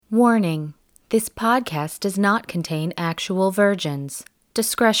Warning: this podcast does not contain actual virgins.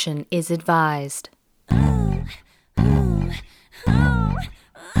 Discretion is advised. The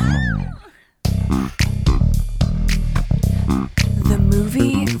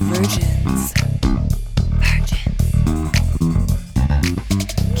movie Virgins.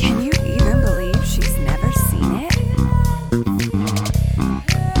 Can you even believe she's never seen it?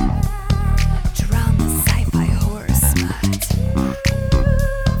 Drama, sci-fi, horror, smut.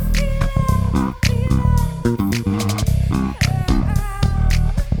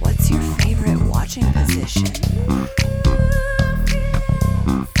 What's your favorite watching position?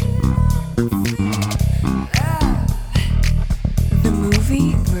 The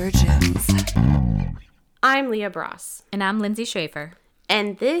movie Virgins. I'm Leah Bross, And I'm Lindsay Schaefer.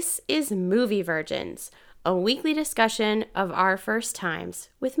 and this is Movie Virgins, a weekly discussion of our first times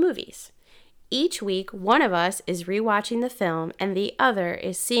with movies. Each week, one of us is rewatching the film and the other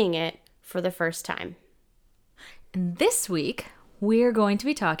is seeing it for the first time. And this week, we're going to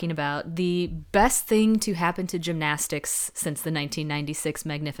be talking about the best thing to happen to gymnastics since the 1996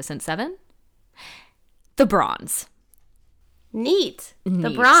 Magnificent Seven: the Bronze. Neat. The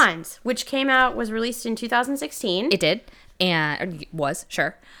Neat. Bronze, which was released in 2016. It did, and was,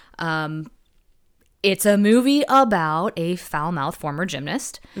 sure. It's a movie about a foul-mouthed former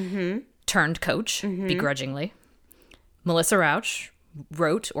gymnast turned coach, begrudgingly. Melissa Rauch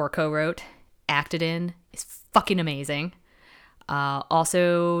wrote or co-wrote, acted in, is fucking amazing.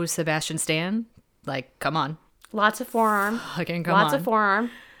 Also, Sebastian Stan, like, come on. Lots of forearm. Fucking come Lots on. of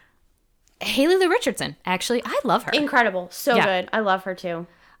forearm. Haley Lou Richardson, actually, I love her. Incredible. So Yeah. good. I love her too.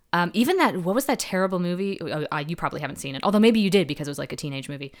 Even what was that terrible movie? You probably haven't seen it. Although maybe you did because it was like a teenage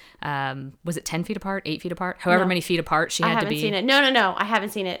movie. Was it 10 feet apart, 8 feet apart? However many feet apart she I had to haven't be. seen it. No. I haven't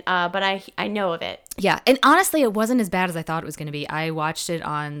seen it, but I know of it. Yeah. And honestly, it wasn't as bad as I thought it was going to be. I watched it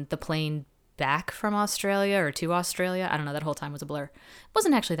on the plane back from Australia or to Australia. I don't know. That whole time was a blur. It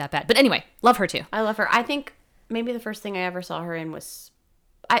wasn't actually that bad. But anyway, love her too. I love her. I think maybe the first thing I ever saw her in was...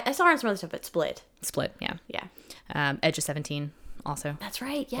 I saw her in some other stuff, but Split. Split, yeah. Yeah. Edge of 17 also. That's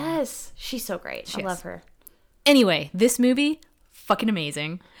right. Yes. She's so great. I is. love her. Anyway, this movie, fucking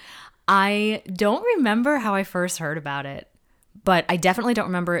amazing. I don't remember how I first heard about it, but I definitely don't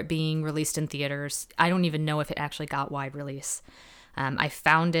remember it being released in theaters. I don't even know if it actually got wide release. I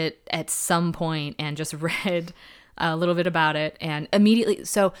found it at some point and just read a little bit about it and immediately,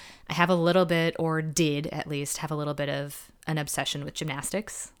 so I have a little bit, or did at least have a little bit of an obsession with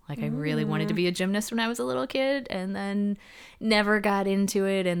gymnastics. Like I really wanted to be a gymnast when I was a little kid and then never got into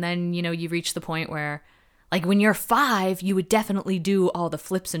it. And then, you reach the point where, like, when you're 5, you would definitely do all the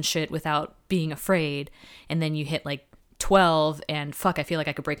flips and shit without being afraid. And then you hit like 12 and fuck, I feel like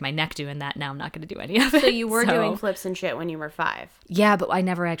I could break my neck doing that. Now I'm not going to do any of it. So you were doing flips and shit when you were 5. Yeah, but I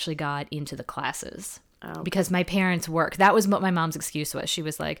never actually got into the classes. Oh. Because my parents work. That was what my mom's excuse was. She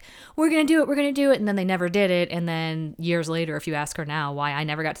was like, we're going to do it. And then they never did it. And then years later, if you ask her now why I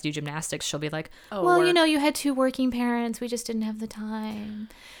never got to do gymnastics, she'll be like, well, work. you had 2 working parents. We just didn't have the time.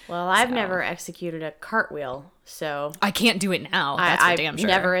 Well, I've never executed a cartwheel, so... I can't do it now. That's for damn sure.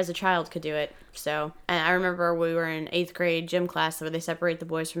 Never as a child could do it. So, and I remember we were in 8th grade gym class where they separate the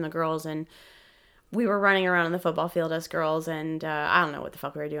boys from the girls, and we were running around on the football field as girls, and I don't know what the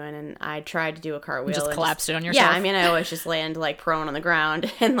fuck we were doing, and I tried to do a cartwheel. Just and collapsed it on yourself? Yeah, I mean, I always just land, like, prone on the ground,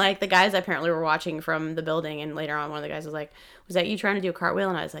 and, like, the guys apparently were watching from the building, and later on one of the guys was like, was that you trying to do a cartwheel?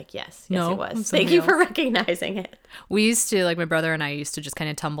 And I was like, yes, No, it was. it's Thank somebody you for else. recognizing it. We used to, like, my brother and I used to just kind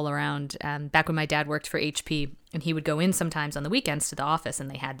of tumble around back when my dad worked for HP, and he would go in sometimes on the weekends to the office,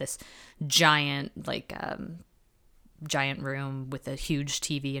 and they had this giant, like, giant room with a huge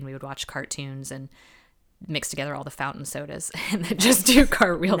TV, and we would watch cartoons and mix together all the fountain sodas and then just do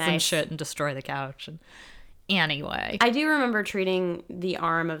cartwheels and Nice. shit and destroy the couch. And anyway, I do remember treating the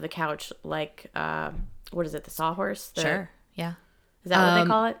arm of the couch like, what is it, the sawhorse? sure, yeah, Is that what they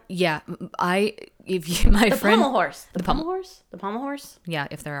call it? yeah. My The friend, pommel horse. The pommel horse? The pommel horse? yeah,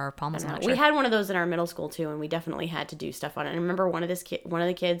 if there are pommels, I'm not We sure. had one of those in our middle school too, and we definitely had to do stuff on it. And I remember one of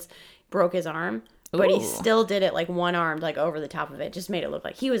the kids broke his arm, but he Ooh. still did it like one armed, like over the top of it. Just made it look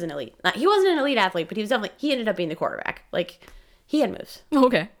like he was an elite. He wasn't an elite athlete, but he ended up being the quarterback. Like, he had moves.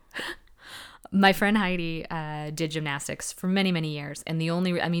 Okay. My friend Heidi did gymnastics for many, many years. And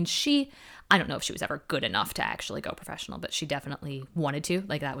I don't know if she was ever good enough to actually go professional, but she definitely wanted to.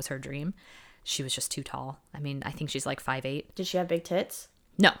 Like, that was her dream. She was just too tall. I mean, I think she's like 5'8". Did she have big tits?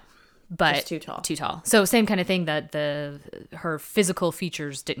 No, but Just too tall. Too tall. So same kind of thing, that her physical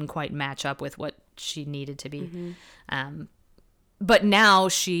features didn't quite match up with what she needed to be. But now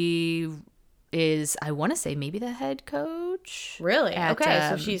she is, I want to say, maybe the head coach. Really? At, Okay,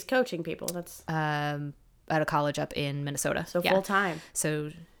 so she's coaching people. That's at a college up in Minnesota. so full time.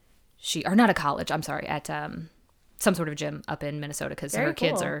 So or not a college, I'm sorry, at some sort of gym up in Minnesota because her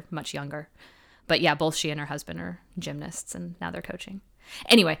kids cool. are much younger. But yeah, both she and her husband are gymnasts and now they're coaching.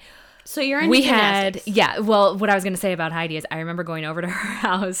 Anyway, So you're into gymnastics. well, what I was going to say about Heidi is I remember going over to her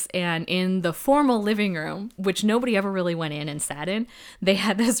house, and in the formal living room, which nobody ever really went in and sat in, they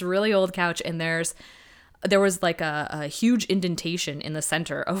had this really old couch, and there was like a huge indentation in the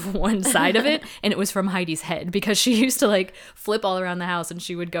center of one side of it, and it was from Heidi's head because she used to like flip all around the house, and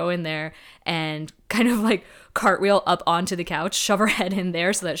she would go in there and kind of like cartwheel up onto the couch, shove her head in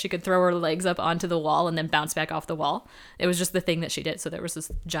there so that she could throw her legs up onto the wall and then bounce back off the wall. It was just the thing that she did. So there was this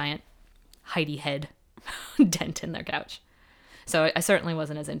giant Heidi head dent in their couch. So I certainly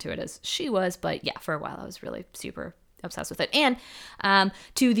wasn't as into it as she was, but yeah, for a while I was really super obsessed with it. And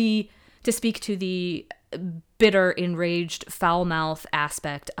to speak to the bitter, enraged, foul-mouthed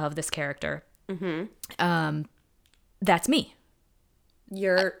aspect of this character, that's me.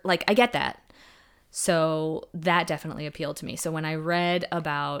 You're Like, I get that. So that definitely appealed to me. So when I read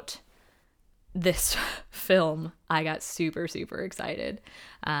about this film, I got super, super excited.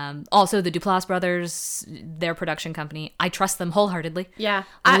 Also, the Duplass brothers, their production company, I trust them wholeheartedly. yeah.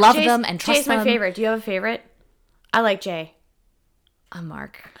 I love Jay's- them and trust Jay's my them. favorite. Do you have a favorite? I like Jay.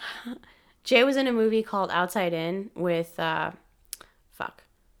 Mark. Jay was in a movie called Outside In with the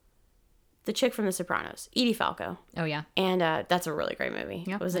chick from The Sopranos, Edie Falco. Oh, yeah. And that's a really great movie.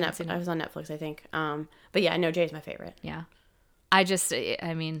 Yep, It was I haven't seen it. It was on Netflix, I think. But yeah, no, Jay's my favorite. Yeah. I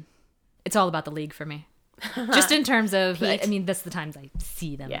mean, it's all about the league for me. Just in terms of, I mean, that's the times I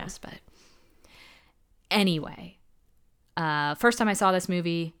see them Yeah. most, but anyway, first time I saw this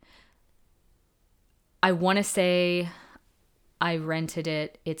movie, I want to say I rented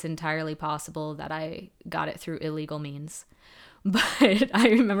it. It's entirely possible that I got it through illegal means, but I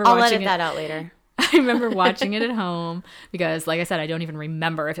remember I'll watching edit that out later. I remember watching it at home because, like I said, I don't even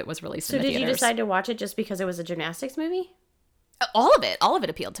remember if it was released So in the did you theaters. decide to watch it just because it was a gymnastics movie? All of it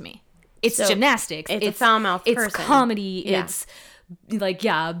appealed to me. It's So, gymnastics. it's a foul-mouthed It's person. comedy. Yeah. It's like,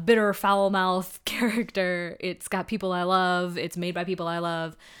 yeah, bitter, foul-mouthed character. It's got people I love. It's made by people I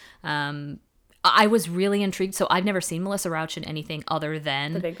love. I was really intrigued. So I've never seen Melissa Rauch in anything other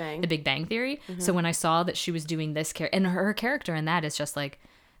than The Big Bang. The Big Bang Theory. So when I saw that she was doing this character, and her character in that is just like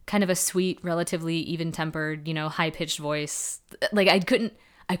kind of a sweet, relatively even-tempered, high-pitched voice. Like I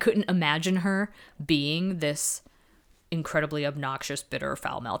couldn't imagine her being this incredibly obnoxious, bitter,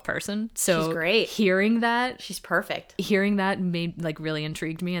 foul-mouthed person. So She's great. Hearing that She's perfect. made like really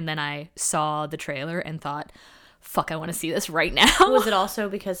intrigued me, and then I saw the trailer and thought, fuck, I want to see this right now. Was it also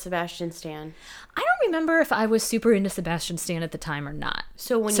because Sebastian Stan? I don't remember if I was super into Sebastian Stan at the time or not.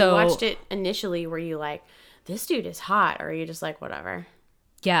 So when you watched it initially, were you like, this dude is hot? Or are you just like, whatever?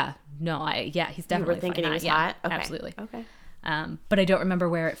 Yeah, no, he's You definitely were thinking he was yeah, hot? Okay. Absolutely. Okay. But I don't remember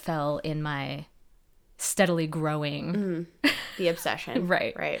where it fell in my steadily growing The obsession.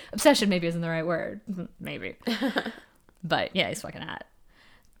 right. Obsession maybe isn't the right word. Maybe. But yeah, he's fucking hot.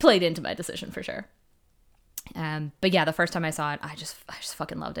 Played into my decision for sure. But yeah, the first time I saw it, I just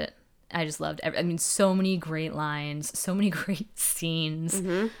fucking loved it. I just loved so many great lines, so many great scenes.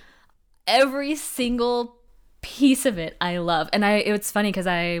 Every single piece of it I love. And it's funny because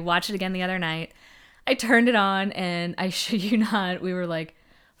I watched it again the other night. I turned it on, and I shit you not, we were like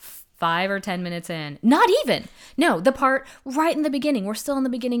 5 or 10 minutes in. Not even. No, the part right in the beginning. We're still in the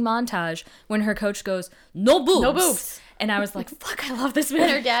beginning montage when her coach goes, "No boobs." No boobs. And I was like, fuck, I love this movie.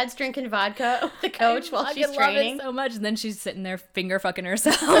 And her dad's drinking vodka with the coach while she's love training. it so much. And then she's sitting there finger fucking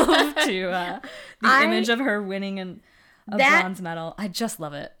herself to the image of her winning a bronze medal. I just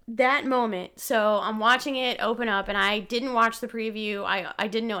love it. That moment. So I'm watching it open up, and I didn't watch the preview. I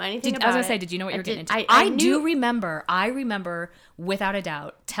didn't know anything about it. I was going to say, did you know what you were getting into? I do remember, without a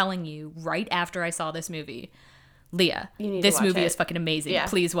doubt, telling you right after I saw this movie, Leah, need this to watch movie it. is fucking amazing. Yeah.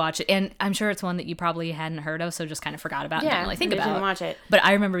 Please watch it. And I'm sure it's one that you probably hadn't heard of, so just kind of forgot about and Yeah, didn't really think I about. didn't watch it. But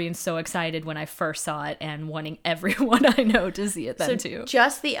I remember being so excited when I first saw it and wanting everyone I know to see it then too.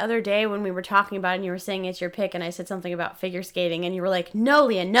 Just the other day when we were talking about it and you were saying it's your pick, and I said something about figure skating, and you were like, no,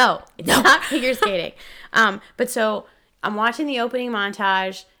 Leah, no, it's not figure skating. But so I'm watching the opening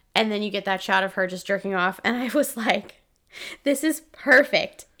montage, and then you get that shot of her just jerking off, and I was like, this is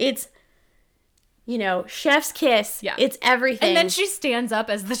perfect. It's, chef's kiss. Yeah. It's everything. And then she stands up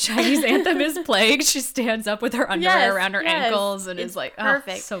as the Chinese anthem is playing. She stands up with her underwear around her ankles and It's is like,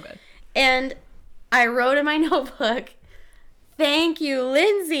 perfect. oh, so good. And I wrote in my notebook, Thank you,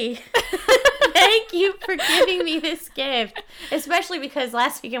 Lindsay. Thank you for giving me this gift. Especially because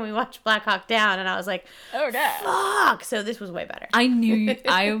last weekend we watched Black Hawk Down and I was like, Oh, no. fuck. So this was way better. I knew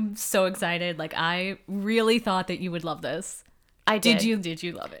I'm so excited. Like, I really thought that you would love this. I did. Did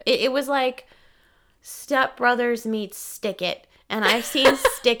you love it? It was like Step Brothers meets Stick It. And I've seen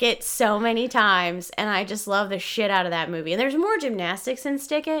Stick It so many times, and I just love the shit out of that movie. And there's more gymnastics in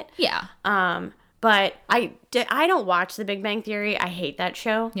Stick It. Yeah. But I don't watch The Big Bang Theory. I hate that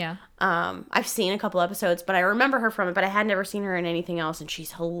show. Yeah. I've seen a couple episodes, but I remember her from it, but I had never seen her in anything else, and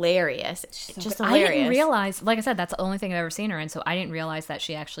she's hilarious. Just hilarious. I didn't realize, like I said, that's the only thing I've ever seen her in, so I didn't realize that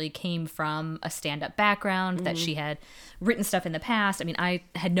she actually came from a stand-up background, that she had written stuff in the past. I mean, I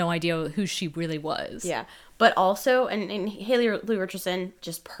had no idea who she really was. Yeah. But also, and Haley Lou Richardson,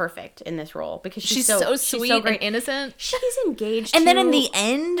 just perfect in this role, because She's so sweet she's so great. and innocent. She's engaged And then in to- the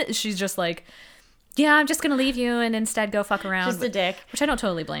end, she's just like, yeah, I'm just going to leave you and instead go fuck around. Just a dick. Which I don't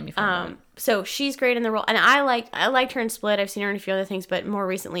totally blame you for. So she's great in the role, and I liked her in Split. I've seen her in a few other things, but more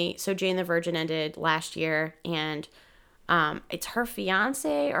recently, so Jane the Virgin ended last year, and it's her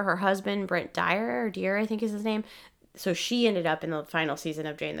fiance or her husband, Brent Dyer, or Deere, I think is his name. So she ended up in the final season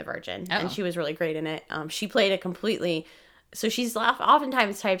of Jane the Virgin, and she was really great in it. She played a completely... So she's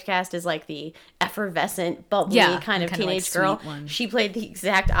oftentimes typecast as like the effervescent, bubbly kind of kinda teenage like girl. sweet one. She played the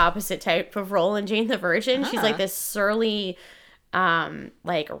exact opposite type of role in Jane the Virgin. She's like this surly,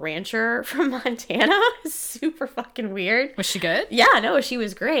 like rancher from Montana. Super fucking weird. Was she good? Yeah, no, she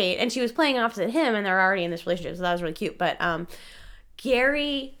was great, and she was playing opposite him, and they're already in this relationship, so that was really cute. But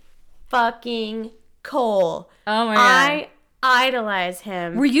Gary fucking Cole. Oh my God. I idolize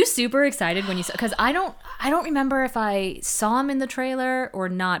him. Were you super excited when you saw? Because I don't remember if I saw him in the trailer or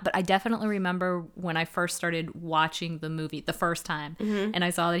not, but I definitely remember when I first started watching the movie the first time, and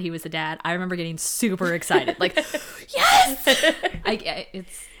I saw that he was the dad. I remember getting super excited, like, yes!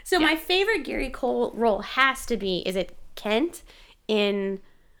 My favorite Gary Cole role has to be, is it Ken in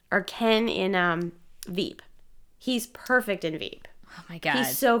Veep. He's perfect in Veep. Oh my God.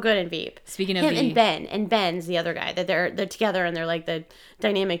 He's so good in Veep. Speaking of him Veep. and Ben's the other guy that they're together and they're like the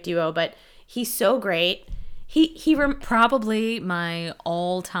dynamic duo, but he's so great. Probably my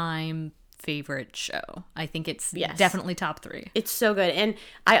all-time favorite show. I think it's definitely top 3. It's so good. And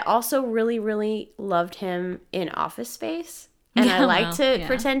I also really, really loved him in Office Space. And I like to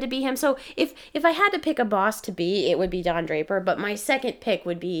pretend to be him. So if I had to pick a boss to be, it would be Don Draper. But my second pick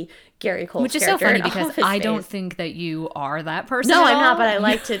would be Gary Cole's Which is so character funny in because Office I don't Space. think that you are that person. No, at I'm not. all. But I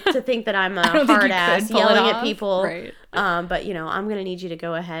like to think that I'm a don't think you hard ass could pull it yelling at off. people. Right. But I'm gonna need you to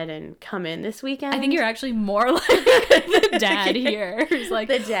go ahead and come in this weekend. I think you're actually more like the dad here. Who's like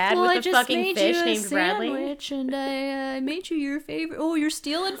The dad well, with I the just fucking made fish you a named Bradley." sandwich and I made you your favorite. Oh, you're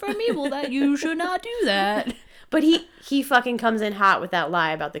stealing from me? Well, that you should not do that. But he fucking comes in hot with that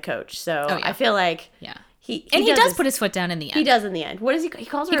lie about the coach. So Oh, yeah. I feel like Yeah. he does put his foot down in the end. He does in the end. What does he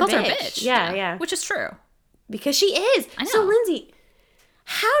calls her? He calls a her a bitch. bitch. Yeah. Which is true. Because she is. I know. So Lindsay,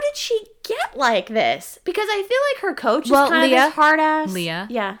 how did she get like this? Because I feel like her coach is Well, kind of Leah- this hard ass. Leah.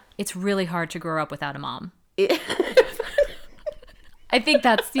 Yeah. It's really hard to grow up without a mom. I think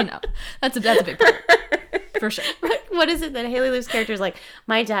that's that's a big part. For sure. What is it that Haley Lou's character is like?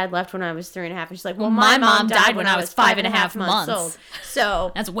 My dad left when I was 3.5, and she's like, "Well, My my mom died when I was 5.5 months months. old."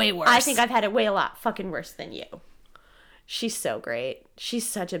 So That's way worse. I think I've had it way a lot fucking worse than you. She's so great. She's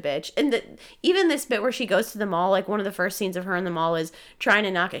such a bitch. And even this bit where she goes to the mall, like one of the first scenes of her in the mall is trying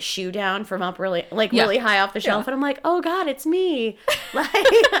to knock a shoe down from up really high off the shelf, and I'm like, oh God, it's me. Like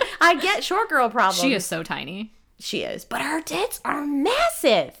I get short girl problems. She is so tiny. She is, but her tits are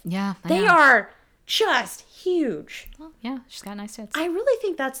massive. Yeah, I They know. are just huge. Well, yeah, she's got nice tits. I really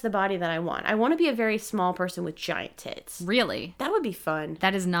think that's the body that I want. I want to be a very small person with giant tits. Really? That would be fun.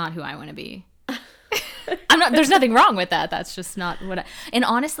 That is not who I want to be. There's nothing wrong with that. That's just not what and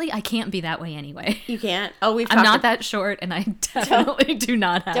honestly, I can't be that way anyway. You can't. Oh, I'm not that short and I definitely do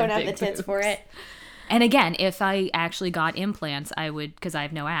not have Don't have the big tits boobs. for it. And again, if I actually got implants, I would, because I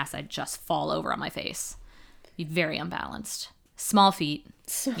have no ass, I'd just fall over on my face. Be very unbalanced. Small feet,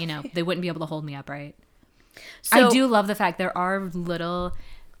 they wouldn't be able to hold me upright. So, I do love the fact there are little,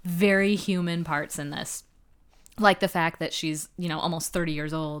 very human parts in this. Like the fact that she's, almost 30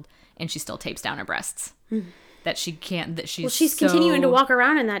 years old and she still tapes down her breasts. That she can't, that she's she's so- continuing to walk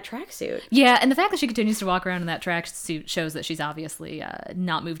around in that tracksuit. Yeah, and the fact that she continues to walk around in that tracksuit shows that she's obviously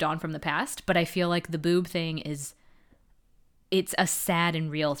not moved on from the past. But I feel like the boob thing it's a sad and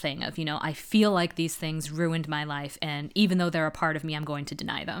real thing of, I feel like these things ruined my life. And even though they're a part of me, I'm going to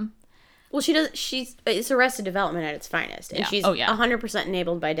deny them. Well, it's Arrested Development at its finest. And Yeah. she's Oh, yeah. 100%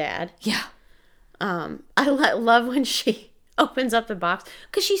 enabled by dad. Yeah. I love when she opens up the box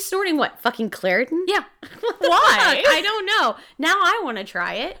because she's snorting what? Fucking Claritin? Yeah. Why? I don't know. Now I want to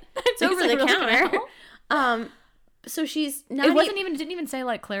try it. It's over the really counter. well. So she's not. It didn't even say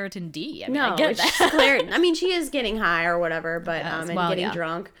like Claritin D. I mean, No, I get it's that. just Claritin. I mean, she is getting high or whatever, but Yes, and well, getting yeah.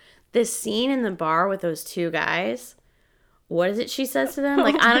 drunk. This scene in the bar with those two guys. What is it she says to them?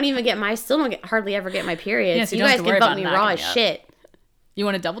 Like, I don't even get still don't hardly ever get my period. Yeah, so so you you don't guys have to can worry fuck about me not raw getting as up. shit. You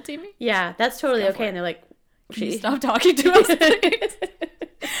want to double team me? Yeah, that's totally Go for okay. it. And they're like, Can you stop talking to us, please?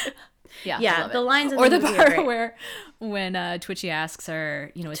 Yeah, I Yeah, love the it. lines in or the the movie are part great. where when Twitchy asks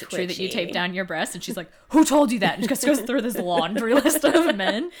her, you know, is it true that you Twitchy. tape down your breast? And she's like, who told you that? And she just goes through this laundry list of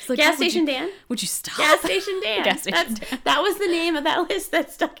men. She's like, Gas "Oh, would Station you- Dan? Would you stop? Gas Station Dan. Gas Station Dan. That was the name of that list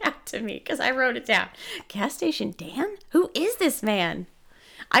that stuck out to me because I wrote it down. Gas Station Dan? Who is this man?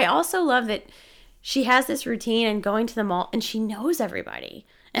 I also love that she has this routine and going to the mall and she knows everybody.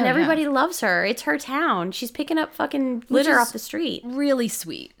 And Oh, yeah. everybody loves her. It's her town. She's picking up fucking litter is off the street. Really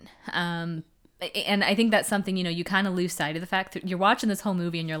sweet. And I think that's something, you know, you kind of lose sight of the fact that you're watching this whole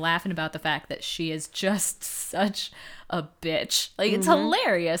movie and you're laughing about the fact that she is just such a bitch. Like, it's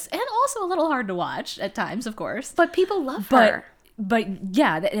hilarious and also a little hard to watch at times, of course. But people love But her. but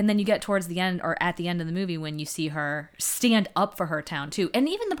yeah, and then you get towards the end or at the end of the movie when you see her stand up for her town too. And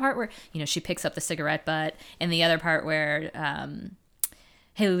even the part where, you know, she picks up the cigarette butt, and the other part where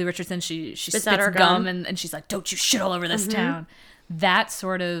Haley Lee Richardson, she spits out her gum gum. and she's like, don't you shit all over this town. That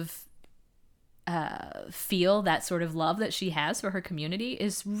sort of feel, that sort of love that she has for her community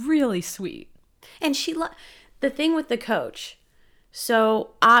is really sweet. And the thing with the coach.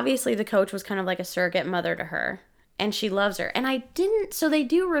 So obviously the coach was kind of like a surrogate mother to her, and she loves her. And so they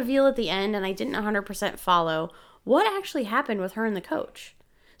do reveal at the end, and I didn't 100% follow what actually happened with her and the coach.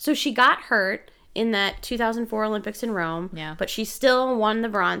 So she got hurt in that 2004 Olympics in Rome, Yeah. but she still won the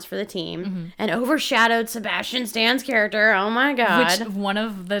bronze for the team and overshadowed Sebastian Stan's character. Oh my God. Which one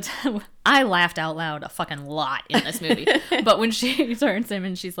of the I laughed out loud a fucking lot in this movie. But when she turns him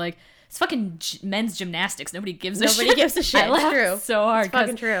and she's like, it's fucking men's gymnastics. Nobody gives a shit. Nobody gives a shit. I It's laughed true. so hard. It's fucking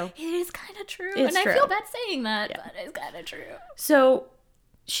 'cause true. It is kind of true. It's and true. I feel bad saying that, but it's kind of true. So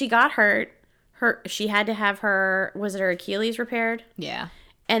she got hurt. She had to have was it her Achilles repaired? Yeah.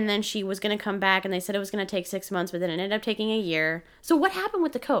 And then she was going to come back, and they said it was going to take 6 months, but then it ended up taking a year. So what happened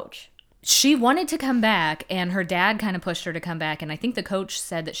with the coach? She wanted to come back, and her dad kind of pushed her to come back. And I think the coach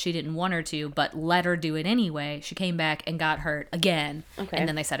said that she didn't want her to, but let her do it anyway. She came back and got hurt again. Okay. And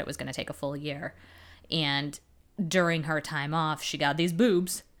then they said it was going to take a full year. And during her time off, she got these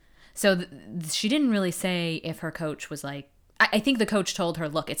boobs. So she didn't really say if her coach was like, I think the coach told her,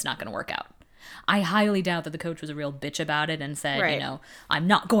 look, it's not going to work out. I highly doubt that the coach was a real bitch about it and said, Right. you know, I'm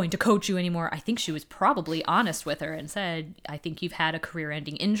not going to coach you anymore. I think she was probably honest with her and said, I think you've had a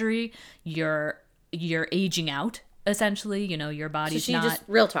career-ending injury. You're aging out, essentially. You know, your So body's she not... just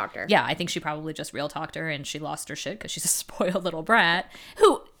real talked her. Yeah, I think she probably just real talked her and she lost her shit because she's a spoiled little brat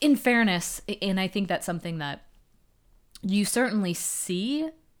who, in fairness, and I think that's something that you certainly see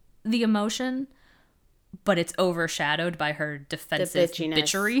the emotion, but it's overshadowed by her The defensive bitchiness.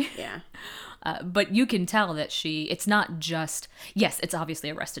 bitchery. Yeah. But you can tell that it's not just, yes, it's obviously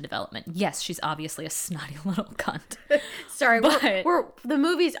Arrested Development. Yes, she's obviously a snotty little cunt. Sorry, But- we're the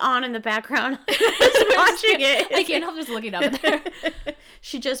movie's on in the background. Just watching it. I can't help just looking up at there.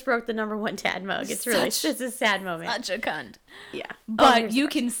 She just broke the #1 Tad mug. It's a sad moment. Such a cunt. Yeah. But here's you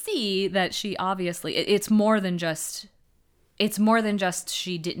the can see that she obviously, it's more than just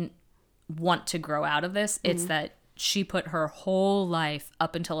she didn't want to grow out of this. It's that she put her whole life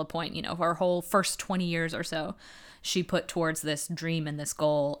up until a point, you know, her whole first 20 years or so, she put towards this dream and this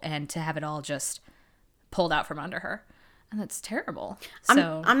goal, and to have it all just pulled out from under her. And that's terrible.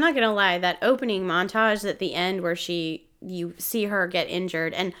 So I'm not gonna lie, that opening montage at the end where you see her get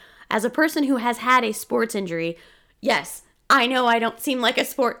injured, and as a person who has had a sports injury, yes, I know I don't seem like a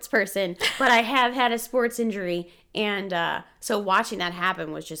sports person, but I have had a sports injury, and so watching that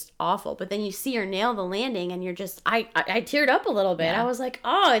happen was just awful. But then you see her nail the landing, and you're just I teared up a little bit. Yeah. I was like,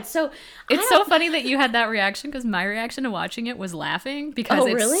 oh, it's so funny that you had that reaction, because my reaction to watching it was laughing, because Oh,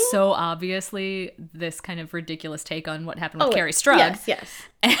 it's really? so obviously this kind of ridiculous take on what happened with Oh, Carrie Strug. Yes.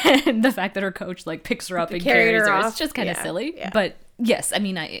 And the fact that her coach like picks her up and Carried carries her her, off. it's just kind of Yeah, silly. yeah. But yes, I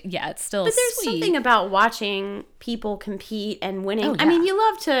mean, it's still But there's sweet. something about watching people compete and winning. Oh, I mean, yeah. you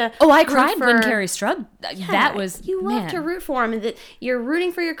love to. Oh, I root cried when for- Carrie Strug. That was you love man. to root for them, and that you're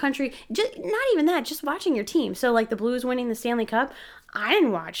rooting for your country. Just not even that, just watching your team. So like the Blues winning the Stanley Cup. I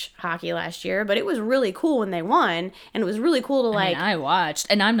didn't watch hockey last year, but it was really cool when they won, and it was really cool to I like. mean, I watched,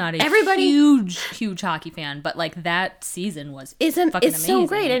 and I'm not a Everybody- huge hockey fan, but like that season was It's fucking so amazing.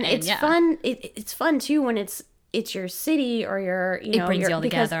 great, and it's yeah. fun. It's fun too when it's it's your city or your, you know, brings you all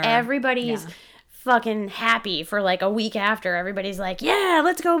because together. everybody's fucking happy for like a week after. Everybody's like, yeah,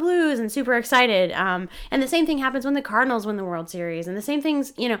 let's go Blues, and super excited. And the same thing happens when the Cardinals win the World Series, and the same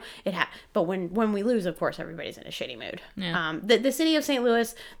things, you know, but when we lose, of course, everybody's in a shitty mood. Yeah. The city of St.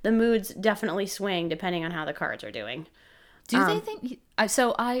 Louis, the moods definitely swing depending on how the Cards are doing. Do they think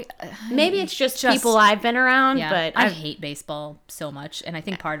so? Maybe it's just people I've been around, Yeah, but I hate baseball so much, and I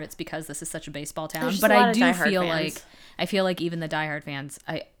think part of it's because this is such a baseball town. There's just But a lot I of do diehard feel fans. like even the diehard fans,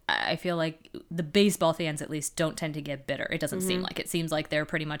 I feel like the baseball fans at least don't tend to get bitter. It doesn't Mm-hmm. seem like it seems like they're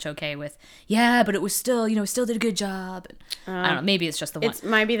pretty much okay with but it was still, you know, still did a good job. I don't know, maybe it's just the one. it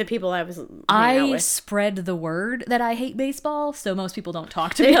might be the people I was hanging out I with. spread the word that I hate baseball, so most people don't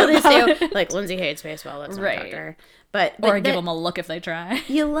talk to me They about say, it. like, Lindsay hates baseball. Let's not talk Right. to her. But Or give that- them a look if they try.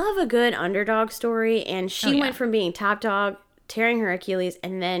 you love a good underdog story, and she yeah. went from being top dog, tearing her Achilles,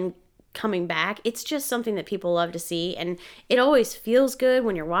 and then coming back. It's just something that people love to see, and it always feels good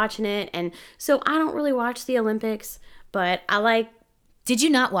when you're watching it. And so I don't really watch the Olympics, but I like. Did you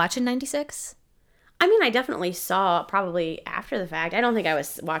not watch in '96? I mean, I definitely saw probably after the fact. I don't think I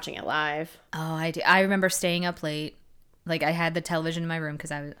was watching it live. Oh, I do. I remember staying up late. Like, I had the television in my room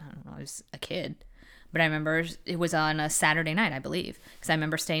because I don't know, I was a kid. But I remember it was on a Saturday night, I believe. Because I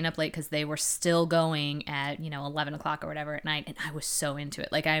remember staying up late because they were still going at, 11 o'clock or whatever at night. And I was so into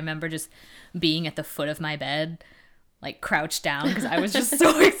it. Like, I remember just being at the foot of my bed, like, crouched down because I was just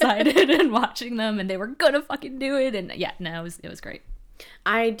so excited and watching them. And they were going to fucking do it. And yeah, no, it was great.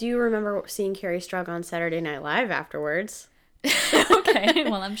 I do remember seeing Carrie Strug on Saturday Night Live afterwards. Okay.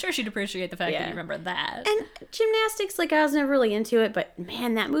 Well, I'm sure she'd appreciate the fact that Yeah. you remember that. And gymnastics, like, I was never really into it, but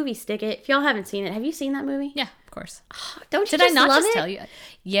man, that movie Stick It. If y'all haven't seen it, have you seen that movie? Yeah, of course. Don't you Did I just not love just it? tell you?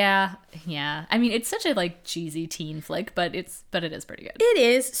 Yeah. I mean, it's such a like cheesy teen flick, but it is pretty good. It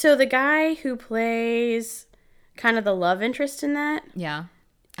is. So the guy who plays kind of the love interest in that, Yeah.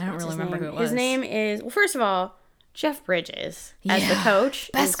 I don't really remember who it was. his name is, well, first of all, Jeff Bridges as the Yeah. coach.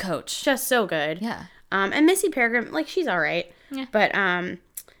 Best is coach. Just so good. Yeah. And Missy Peregrine, like, she's all right. Yeah. But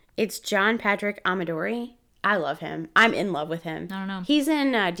it's John Patrick Amadori. I love him. I'm in love with him. I don't know. He's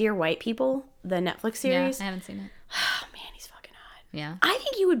in Dear White People, the Netflix Yeah, series. I haven't seen it. Oh, man, he's fucking hot. Yeah. I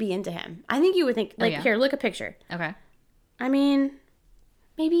think you would be into him. I think you would think, like, yeah. here, look a picture. Okay. I mean,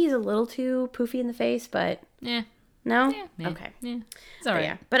 maybe he's a little too poofy in the face, but Yeah. no? Yeah. Okay. Yeah. It's all But right.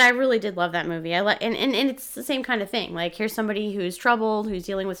 yeah, but I really did love that movie. I and it's the same kind of thing. Like, here's somebody who's troubled, who's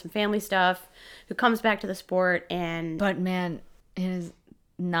dealing with some family stuff, who comes back to the sport, and But man, it is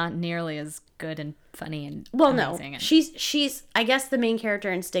not nearly as good and funny and well, no, amazing. And, she's I guess the main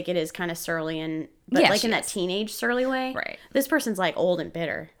character in Stick It is kind of surly and but Yeah, like she in that is. teenage surly way. Right. This person's like old and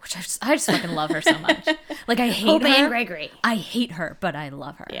bitter. which I just fucking love her so much. Like, I hate Hope her. and Gregory. I hate her, but I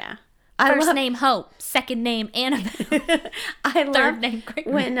love her. Yeah. First name Hope, second name Annabelle. I love name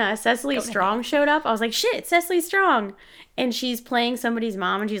Gregory. when Cecily Strong showed up. I was like, shit, Cecily Strong, and she's playing somebody's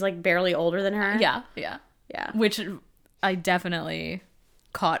mom, and she's like barely older than her. Yeah. Yeah. Which I definitely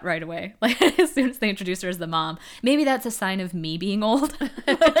caught right away. Like, as soon as they introduced her as the mom. Maybe that's a sign of me being old.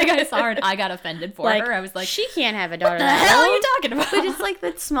 Like, I saw her and I got offended for Like, her. I was like, she can't have a daughter. what the that hell are old. you talking about? But it's like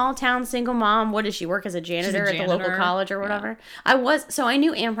that small town single mom. What does she work as a janitor at the local janitor. college or whatever? I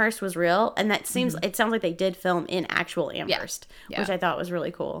knew Amherst was real, and that seems it sounds like they did film in actual Amherst, Yeah. which I thought was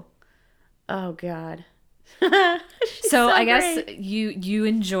really cool. Oh God. so I guess great. you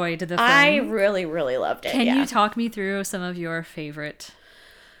enjoyed the film. I really, really loved it. Can yeah. you talk me through some of your favorite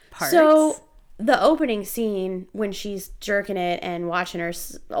parts? So the opening scene when she's jerking it and watching her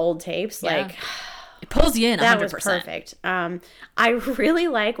old tapes, Yeah. like it pulls you in 100%. that was perfect. I really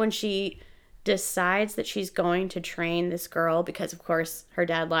like when she decides that she's going to train this girl because, of course, her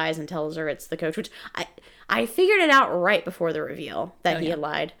dad lies and tells her it's the coach, which I figured it out right before the reveal that he had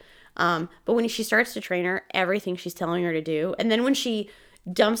lied. But when she starts to train her, everything she's telling her to do, and then when she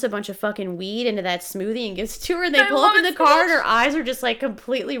dumps a bunch of fucking weed into that smoothie and gives it to her, and they pull up in the car, and her eyes are just like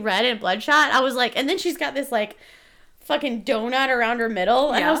completely red and bloodshot. I was like, and then she's got this like fucking donut around her middle,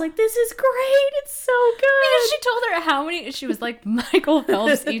 and I Yeah. was like, this is great, it's so good. Because she told her how many, she was like, Michael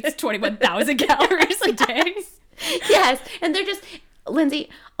Phelps eats 21,000 calories a day. Yes, and they're just Lindsay.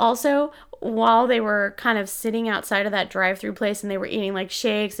 Also, while they were kind of sitting outside of that drive-through place and they were eating like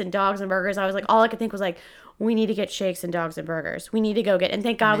shakes and dogs and burgers, I was like, all I could think was like, we need to get shakes and dogs and burgers. We need to go get, and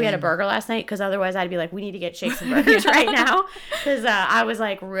thank God we had a burger last night, because otherwise I'd be like, we need to get shakes and burgers right now, because I was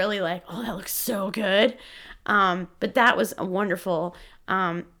like really like, oh, that looks so good. But that was a wonderful.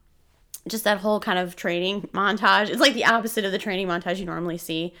 Just that whole kind of training montage. It's like the opposite of the training montage you normally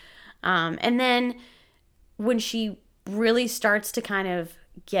see. And then when she really starts to kind of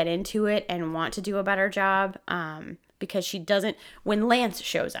get into it and want to do a better job. Because she doesn't, when Lance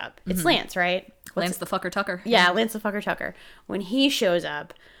shows up, it's Lance, right? Lance the fucker Tucker. Yeah, Lance the fucker Tucker. When he shows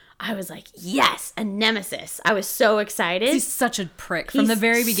up, I was like, yes, a nemesis. I was so excited. He's such a prick from He's the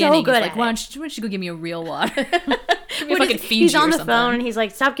very so beginning. good He's like, at why it. don't you go give me a real water? Give me a What fucking is- Fiji he's on or the something. phone and he's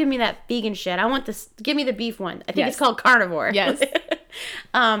like, stop giving me that vegan shit. I want this. Give me the beef one. I think Yes. it's called carnivore. Yes.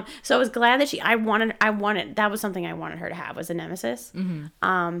 So I was glad that I wanted, that was something I wanted her to have, was a nemesis. Mm-hmm.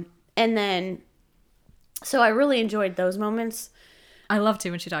 And then, so I really enjoyed those moments. I love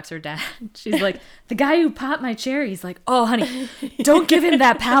too when she talks to her dad. She's like, the guy who popped my cherry. He's like, oh, honey, don't give him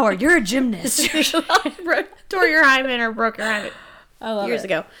that power. You're a gymnast. Tore your hymen or broke your hymen I love years it.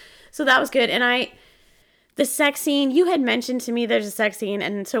 ago. So that was good. And the sex scene, you had mentioned to me there's a sex scene.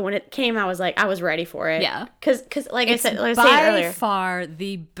 And so when it came, I was ready for it. Yeah. Cause like I said by earlier. far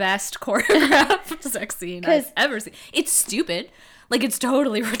the best choreographed sex scene I've ever seen. It's stupid. Like, it's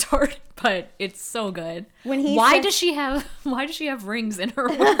totally retarded, but it's so good. When he why said- does she have rings in her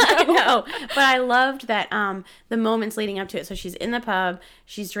window? No, but I loved that the moments leading up to it. So she's in the pub,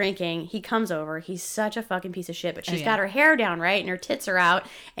 she's drinking, he comes over, he's such a fucking piece of shit, but she's yeah. got her hair down, right? And her tits are out,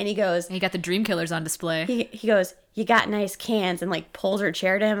 and he goes, And you got the Dream Killers on display. he goes, you got nice cans, and like pulls her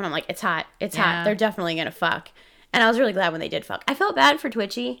chair to him, and I'm like, it's hot. Yeah. Hot. They're definitely gonna fuck. And I was really glad when they did fuck. I felt bad for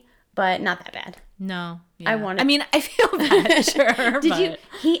Twitchy, but not that bad. No. I Yeah. wanted- I mean, I feel bad, sure. Did but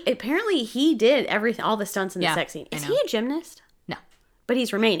you? He did all the stunts in the Yeah, sex scene. I Is know. he a gymnast? No. But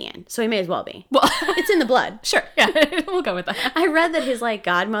he's Romanian, so he may as well be. Well, It's in the blood. sure. Yeah, we'll go with that. I read that his like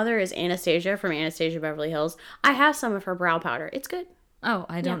godmother is Anastasia from Anastasia Beverly Hills. I have some of her brow powder. It's good. Oh,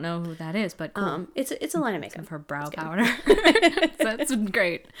 I don't know who that is, but cool. It's a line of makeup. Of her brow powder. That's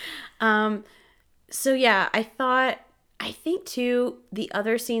great. So yeah, I think too, the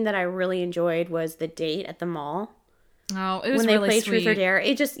other scene that I really enjoyed was the date at the mall Oh, it was when they really played sweet. Truth or Dare.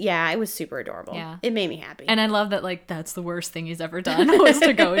 It was super adorable. Yeah. It made me happy. And I love that, like, that's the worst thing he's ever done was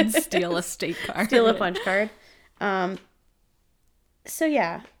to go and steal a state card. Steal a punch card. So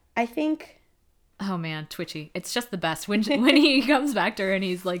yeah, I think Oh man, Twitchy. It's just the best. When he comes back to her and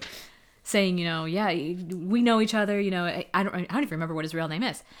he's like saying, you know, yeah, we know each other, you know, I don't even remember what his real name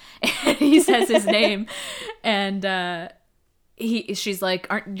is. And he says his name and she's like,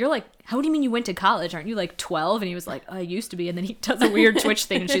 you're like, how do you mean you went to college? Aren't you like 12? And he was like, I used to be. And then he does a weird Twitch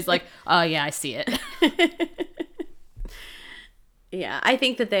thing and she's like, oh yeah, I see it. yeah, I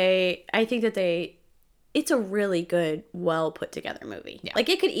think that it's a really good, well put together movie. Yeah. Like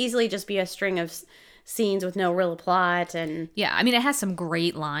it could easily just be a string of scenes with no real plot and Yeah, I mean, it has some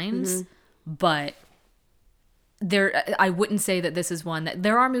great lines, but I wouldn't say that this is one that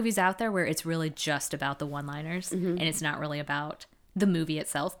there are movies out there where it's really just about the one-liners and it's not really about the movie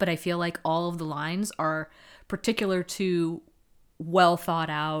itself. But I feel like all of the lines are particular to well thought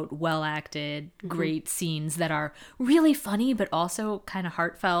out, well acted, great scenes that are really funny, but also kind of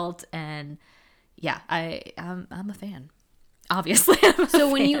heartfelt. And yeah, I'm a fan. Obviously. So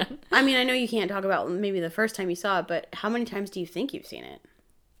when you, I mean, I know you can't talk about maybe the first time you saw it, but how many times do you think you've seen it?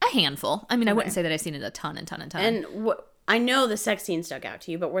 A handful. I mean, I wouldn't say that I've seen it a ton. And I know the sex scene stuck out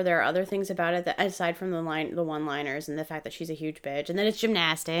to you, but were there other the about it that, aside from the one-liners and the fact that she's a huge bitch and then it's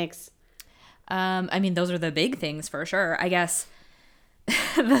gymnastics? I mean, those are the big things for sure. I guess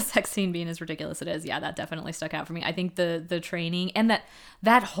the sex scene being as ridiculous it is, yeah, that definitely stuck out for me. I think the training and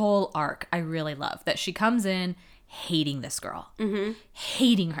that whole arc I really love. That she comes in hating this girl,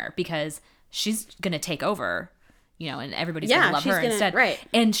 hating her because she's gonna take over, you know, and everybody's gonna love her instead. Right.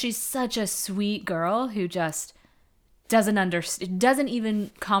 And she's such a sweet girl who just doesn't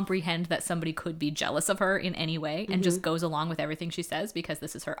even comprehend that somebody could be jealous of her in any way and just goes along with everything she says because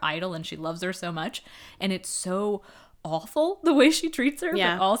this is her idol and she loves her so much. And it's so awful the way she treats her,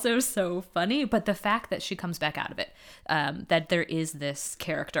 Yeah. but also so funny. But the fact that she comes back out of it, that there is this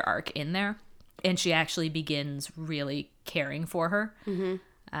character arc in there and she actually begins really caring for her.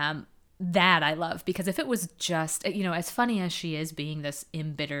 That I love, because if it was just, you know, as funny as she is being this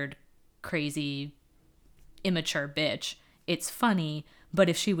embittered, crazy, immature bitch, it's funny. But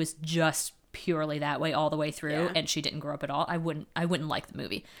if she was just purely that way all the way through and she didn't grow up at all, I wouldn't like the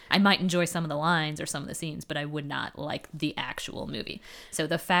movie. I might enjoy some of the lines or some of the scenes, but I would not like the actual movie. So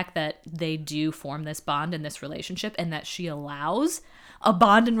the fact that they do form this bond and this relationship and that she allows a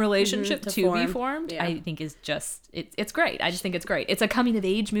bond and relationship to be formed, Yeah. I think is just, it's great. I just think it's great. It's a coming of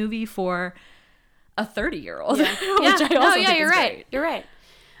age movie for a 30-year-old, which I also think you're is right. great. You're right.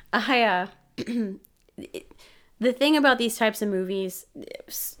 The thing about these types of movies,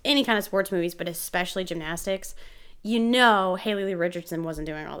 any kind of sports movies, but especially gymnastics, you know Haley Lee Richardson wasn't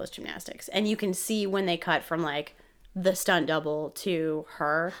doing all those gymnastics. And you can see when they cut from like the stunt double to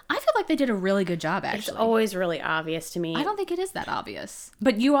her. I feel like they did a really good job, It's actually. always really obvious to me. I don't think it is that obvious.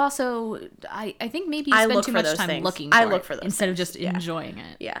 But you also, I think maybe you I spend look too for much those time things. looking I for look it for those instead of things. just Yeah. enjoying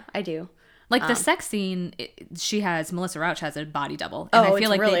it. Yeah, I do. Like the sex scene, Melissa Rauch has a body double. And I feel it's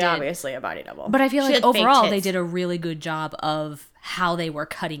like really they did, obviously a body double. But I feel She like had fake overall they tits. did a really good job of how they were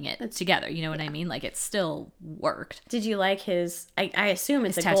cutting it together. You know what I mean? Like it still worked. Did you like his? I assume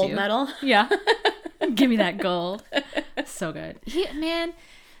it's a tattoo. gold medal. Yeah. Give me that gold. So good.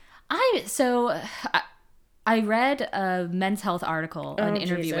 I read a Men's Health article, an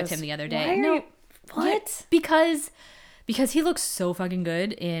interview with Jesus. him the other day. Why are you- what? Because he looks so fucking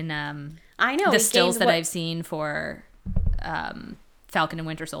good in I know the he stills gained that what- I've seen for Falcon and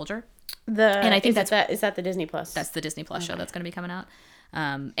Winter Soldier. And I think is that the Disney Plus? That's the Disney Plus show that's going to be coming out.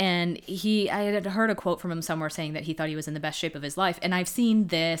 And I had heard a quote from him somewhere saying that he thought he was in the best shape of his life. And I've seen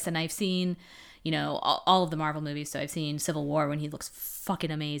this, and I've seen, all of the Marvel movies. So I've seen Civil War when he looks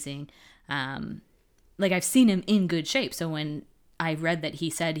fucking amazing. Like I've seen him in good shape. So when I read that he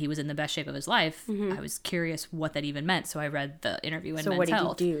said he was in the best shape of his life, I was curious what that even meant. So I read the interview in so Men's what did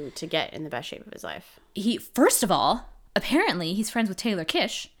Health. he do to get in the best shape of his life? He first of all, apparently he's friends with Taylor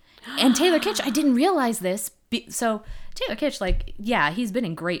Kitsch, and Taylor Kitsch, I didn't realize this. So Taylor Kitsch, he's been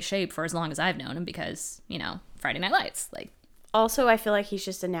in great shape for as long as I've known him because Friday Night Lights. Like, Also, I feel like he's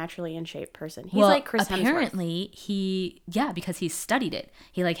just a naturally in shape person. He's like Chris Hemsworth. apparently because he's studied it.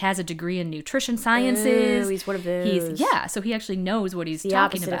 He has a degree in nutrition sciences. Ooh, he's one of those. So he actually knows what he's The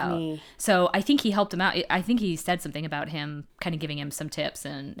talking opposite of about. me. So I think he helped him out. I think he said something about him, kind of giving him some tips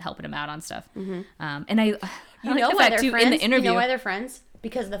and helping him out on stuff. And I You like know the why fact, they're too, friends? in the interview. You know why they're friends?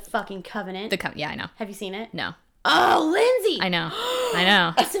 Because of the fucking Covenant. I know. Have you seen it? No, Oh, Lindsay! I know. I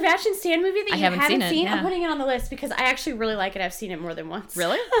know. A Sebastian Stan movie that you haven't haven't seen seen? it, I'm yeah. putting it on the list because I actually really like it. I've seen it more than once.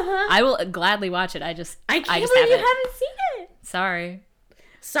 Really? I will gladly watch it. I I can't just believe haven't. you haven't seen it. Sorry.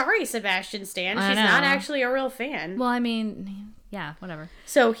 Sorry, Sebastian Stan. I She's know. not actually a real fan. Well, I mean, yeah, whatever.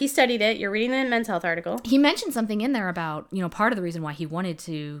 So he studied it. You're reading the Men's Health article. He mentioned something in there about, part of the reason why he wanted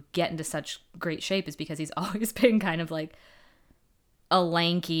to get into such great shape is because he's always been kind of like a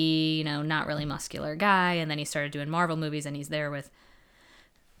lanky, not really muscular guy. And then he started doing Marvel movies and he's there with,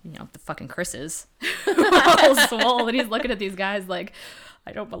 the fucking Chris's all swole. And he's looking at these guys like,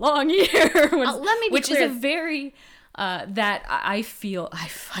 I don't belong here. Let me be Which clear. is a very, that I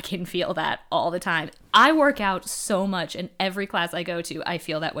fucking feel that all the time. I work out so much in every class I go to. I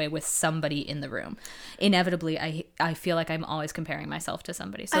feel that way with somebody in the room. Inevitably, I feel like I'm always comparing myself to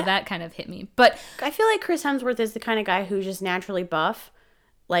somebody. So that kind of hit me. But I feel like Chris Hemsworth is the kind of guy who's just naturally buff.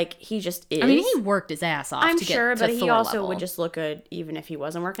 Like, he just is. I mean, he worked his ass off I'm to get sure, to but he Thor also level. would just look good even if he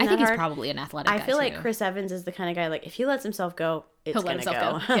wasn't working I think that he's hard. probably an athletic guy, I feel like too. Chris Evans is the kind of guy, like, if he lets himself go, it's He'll let gonna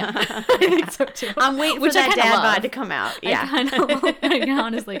himself go. go. Yeah, I think so too. I'm waiting Which for I that kinda dad love. bod to come out. Yeah. I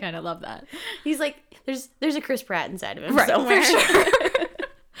honestly kind of love that. He's like, there's a Chris Pratt inside of him Right, somewhere. for sure.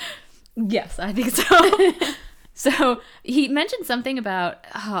 Yes, I think so. So he mentioned something about,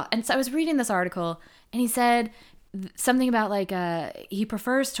 and so I was reading this article, and he said something about like he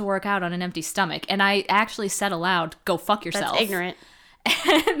prefers to work out on an empty stomach, and I actually said aloud, "Go fuck yourself." That's ignorant.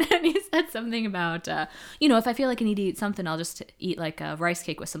 And then he said something about, if I feel like I need to eat something, I'll just eat like a rice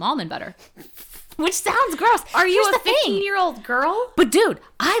cake with some almond butter. Which sounds gross. Are you Here's a the thing. 15-year-old girl? But dude,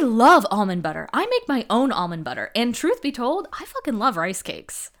 I love almond butter. I make my own almond butter. And truth be told, I fucking love rice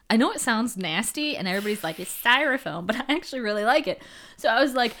cakes. I know it sounds nasty and everybody's like, it's styrofoam, but I actually really like it. So I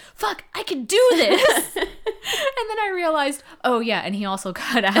was like, fuck, I could do this. And then I realized, oh yeah, and he also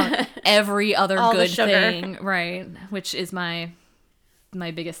cut out every other All the good sugar. thing, right? Which is my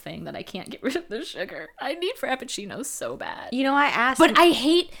biggest thing, that I can't get rid of the sugar. I need frappuccinos so bad. You know, I asked But him- I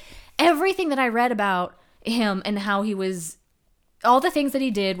hate everything that I read about him and how he was, all the things that he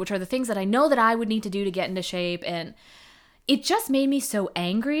did, which are the things that I know that I would need to do to get into shape. And it just made me so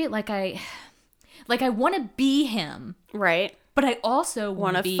angry. Like I want to be him, Right. but I also want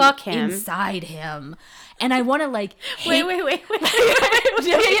Wanna to be fuck him. inside him. And I want to like hate. Wait.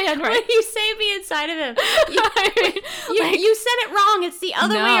 Yeah, right. When you say be inside of him, Like- you said it wrong. It's the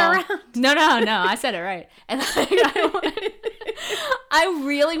other way around. No, I said it right. And I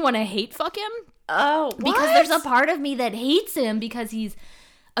really want to hate fuck him. Oh, Because there's a part of me that hates him because he's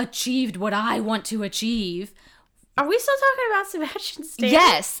achieved what I want to achieve. Are we still talking about Sebastian Stan?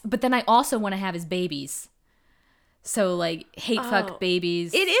 Yes, but then I also want to have his babies. So like hate fuck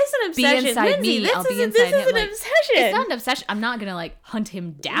babies. It is an Be obsession. inside Lindsay, me. this I'll is, be inside this him. is an Like, obsession. It's not an obsession. I'm not gonna like hunt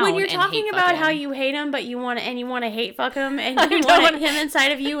him down. When you're and talking hate about fuck how him. you hate him, but you want to hate fuck him, and I you don't want wanna- him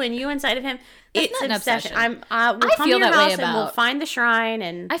inside of you, and you inside of him, it's not an obsession. obsession. We'll I come feel to your that way house and we'll about- find the shrine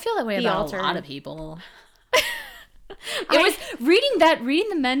and I feel that way the about altar. a lot of people. It was reading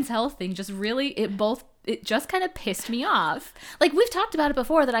the men's health thing just really, it just kind of pissed me off. Like, we've talked about it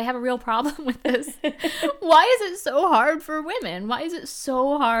before that I have a real problem with this. Why is it so hard for women? Why is it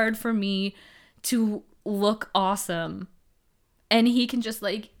so hard for me to look awesome? And he can just,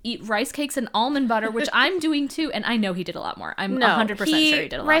 like, eat rice cakes and almond butter, which I'm doing too. And I know he did a lot more. I'm 100% sure he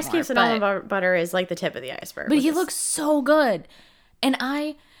did a lot more. Rice cakes and almond butter is like the tip of the iceberg. But he looks so good. And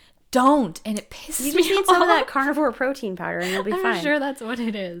I don't. And it pisses me off. You just need some of that carnivore protein powder and you'll be fine. I'm sure that's what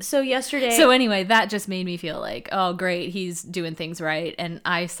it is. So yesterday... So anyway, that just made me feel like, oh, great, he's doing things right. And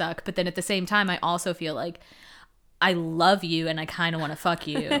I suck. But then at the same time, I also feel like I love you and I kind of want to fuck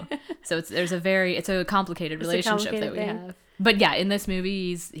you. So it's a complicated relationship that we have. But yeah, in this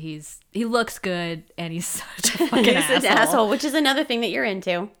movie, he looks good and he's such a fucking asshole. He's an asshole, which is another thing that you're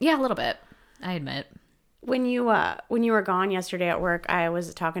into. Yeah, a little bit. I admit. When you were gone yesterday at work, I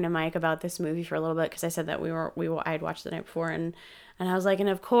was talking to Mike about this movie for a little bit because I said that I had watched the night before and I was like, and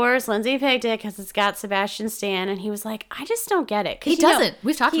of course Lindsay picked it because it's got Sebastian Stan, and he was like, I just don't get it. He doesn't.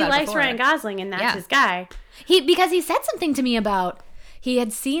 We've talked about it before. He likes Ryan Gosling and that's his guy. Because he said something to me about. He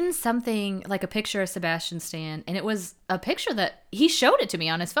had seen something, like a picture of Sebastian Stan, and it was a picture that he showed it to me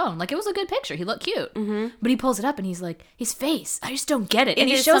on his phone. Like, it was a good picture. He looked cute. Mm-hmm. But he pulls it up, and he's like, his face. I just don't get it. And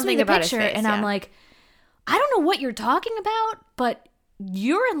he shows me the picture, and I'm like, I don't know what you're talking about, but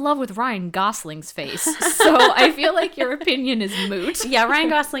you're in love with Ryan Gosling's face. So I feel like your opinion is moot. Yeah, Ryan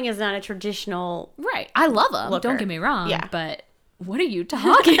Gosling is not a traditional Right. I love him. looker. Don't get me wrong. Yeah. But what are you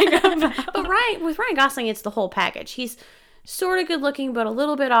talking about? But with Ryan Gosling, it's the whole package. He's sort of good looking, but a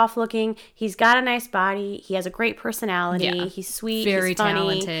little bit off looking. He's got a nice body. He has a great personality. Yeah. He's sweet. Very he's funny.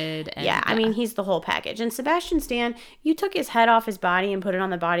 talented. And, I mean, he's the whole package. And Sebastian Stan, you took his head off his body and put it on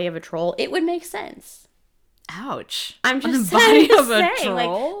the body of a troll. It would make sense. Ouch. I'm just saying,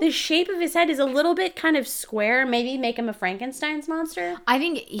 like, the shape of his head is a little bit kind of square. Maybe make him a Frankenstein's monster. I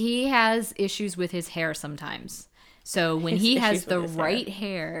think he has issues with his hair sometimes. So when he has the right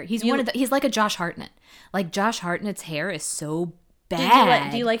hair, he's he's like a Josh Hartnett. Like, Josh Hartnett's hair is so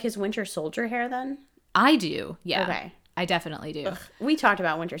bad. Do you like his Winter Soldier hair then? I do. Yeah. Okay. I definitely do. Ugh. We talked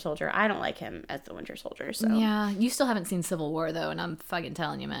about Winter Soldier. I don't like him as the Winter Soldier. So yeah, you still haven't seen Civil War though, and I'm fucking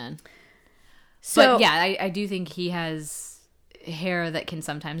telling you, man. So, but yeah, I do think he has hair that can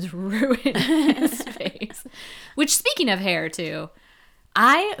sometimes ruin his face. Which, speaking of hair too,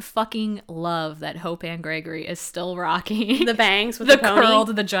 I fucking love that Hope Ann Gregory is still rocking the bangs with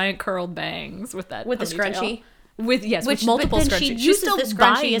the giant curled bangs with that with the scrunchie. With multiple scrunchies. She uses the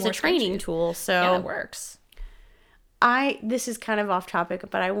scrunchie as a training tool, so yeah, it works. This is kind of off topic,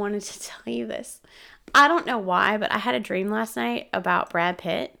 but I wanted to tell you this. I don't know why, but I had a dream last night about Brad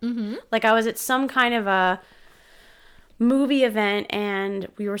Pitt. Mm-hmm. Like, I was at some kind of a movie event, and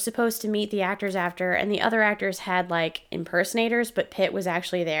we were supposed to meet the actors after, and the other actors had, like, impersonators, but Pitt was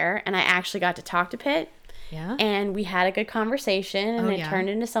actually there, and I actually got to talk to Pitt. Yeah. And we had a good conversation, and it turned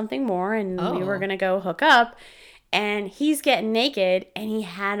into something more, and we were going to go hook up. And he's getting naked, and he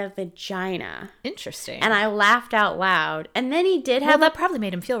had a vagina. Interesting. And I laughed out loud. And then he did have... Well, that probably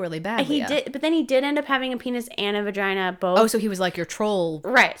made him feel really bad. He did, but then he did end up having a penis and a vagina, both. Oh, so he was like your troll.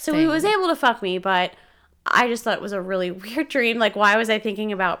 Right. So he was able to fuck me, but I just thought it was a really weird dream. Like, why was I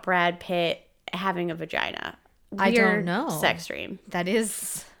thinking about Brad Pitt having a vagina? Weird I don't know. Sex dream. That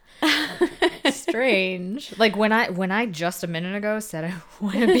is... strange. Like, when I just a minute ago said I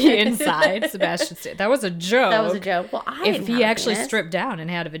want to be inside Sebastian Stan, that was a joke. That was a joke. Well, if he actually stripped down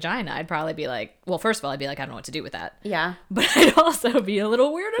and had a vagina, I'd probably be like, well, first of all, I'd be like, I don't know what to do with that. Yeah. But I'd also be a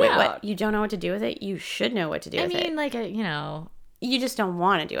little weirded out. What? You don't know what to do with it? You should know what to do with it. I mean, like, you just don't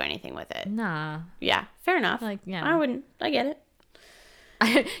want to do anything with it. Nah. Yeah, fair enough. Like, yeah. I wouldn't. I get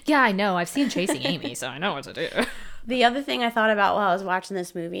it. Yeah, I know. I've seen Chasing Amy, so I know what to do. The other thing I thought about while I was watching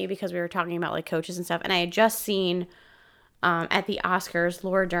this movie, because we were talking about, like, coaches and stuff, and I had just seen at the Oscars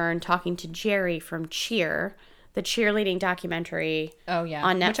Laura Dern talking to Jerry from Cheer, the cheerleading documentary. Oh yeah,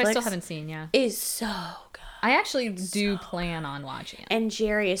 on Netflix, which I still haven't seen. Yeah, is so good. I actually do plan on watching it. And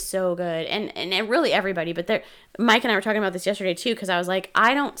Jerry is so good, and really everybody. But Mike and I were talking about this yesterday too, because I was like,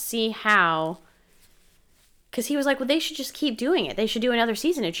 I don't see how. Because he was like, well, they should just keep doing it. They should do another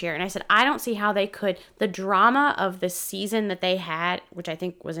season of Cheer. And I said, I don't see how they could. The drama of the season that they had, which I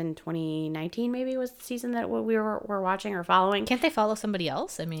think was in 2019 maybe, was the season that we were watching or following. Can't they follow somebody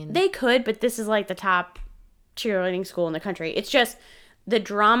else? I mean, they could, but this is like the top cheerleading school in the country. It's just the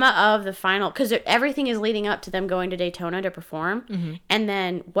drama of the final, because everything is leading up to them going to Daytona to perform. Mm-hmm. And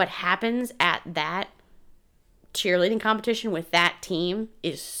then what happens at that cheerleading competition with that team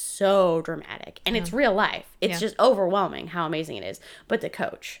is so dramatic, and it's real life. It's just overwhelming how amazing it is. But the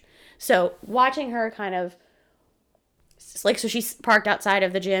coach, so watching her kind of like, so she's parked outside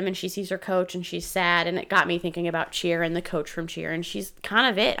of the gym and she sees her coach and she's sad, and it got me thinking about Cheer and the coach from Cheer, and she's kind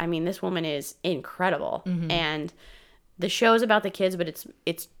of it. I mean, this woman is incredible, and the show's about the kids, but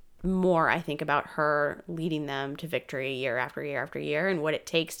it's more, I think, about her leading them to victory year after year after year, and what it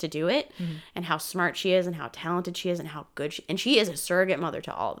takes to do it, and how smart she is and how talented she is and how good and she is a surrogate mother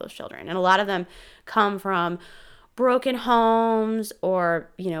to all of those children, and a lot of them come from broken homes or,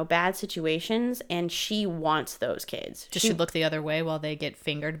 bad situations, and she wants those kids. Does she look the other way while they get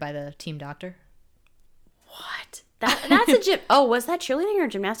fingered by the team doctor? What? That's a gym. Oh, was that cheerleading or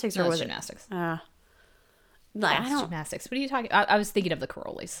gymnastics, or No, was gymnastics. it? Like, I don't. Gymnastics. What are you talking? I was thinking of the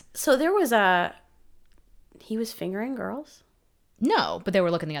Carollis. So there was he was fingering girls. No, but they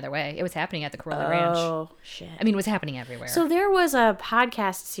were looking the other way. It was happening at the Carolli Ranch. Oh shit! I mean, it was happening everywhere. So there was a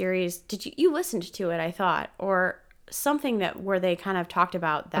podcast series. Did you listened to it? I thought, or something where they kind of talked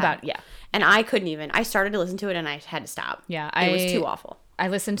about that. yeah. And I couldn't even. I started to listen to it and I had to stop. Yeah, it was too awful. I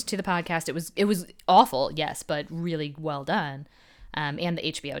listened to the podcast. It was awful, yes, but really well done. And the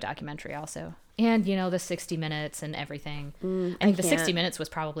HBO documentary also. And, the 60 Minutes and everything. I think the 60 Minutes was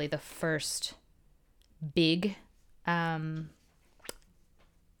probably the first big kind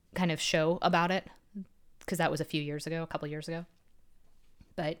of show about it, because that was a couple years ago.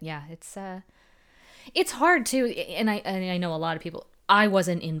 But yeah, it's hard too. And I know a lot of people, I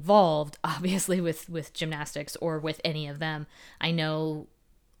wasn't involved obviously with gymnastics or with any of them. I know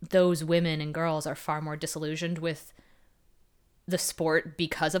those women and girls are far more disillusioned with the sport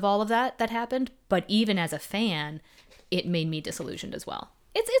because of all of that happened. But even as a fan, it made me disillusioned as well.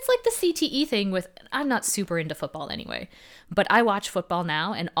 It's like the CTE thing with, I'm not super into football anyway, but I watch football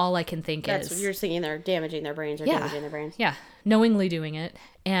now and all I can think That's is... what you're thinking, they're damaging their brains or damaging their brains. Yeah, knowingly doing it.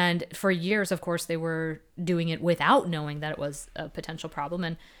 And for years, of course, they were doing it without knowing that it was a potential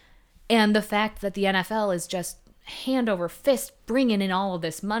problem. And the fact that the NFL is just hand over fist bringing in all of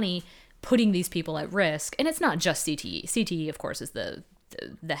this money, putting these people at risk. And it's not just CTE. CTE, of course, is the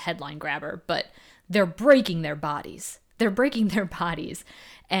headline grabber, but they're breaking their bodies.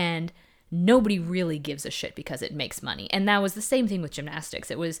 And nobody really gives a shit because it makes money. And that was the same thing with gymnastics.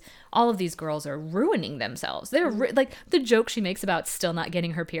 It was all of these girls are ruining themselves. They're like the joke she makes about still not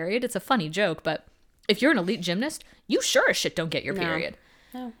getting her period. It's a funny joke, but if you're an elite gymnast, you sure as shit don't get your period.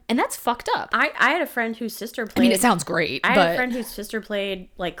 No. And that's fucked up. I had a friend whose sister played... I mean, it sounds great, I had a friend whose sister played,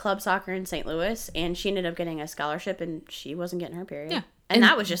 like, club soccer in St. Louis, and she ended up getting a scholarship, and she wasn't getting her period. Yeah. And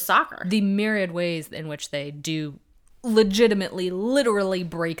that was just soccer. The myriad ways in which they do legitimately, literally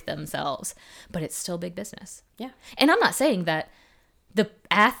break themselves, but it's still big business. Yeah. And I'm not saying that the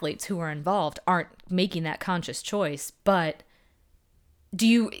athletes who are involved aren't making that conscious choice, but... Do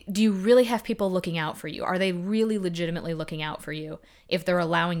you really have people looking out for you? Are they really legitimately looking out for you if they're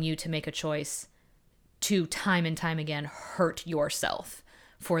allowing you to make a choice to time and time again hurt yourself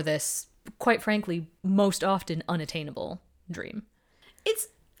for this, quite frankly, most often unattainable dream?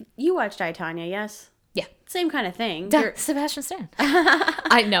 You watched I, Tonya, yes? Yeah. Same kind of thing. Sebastian Stan.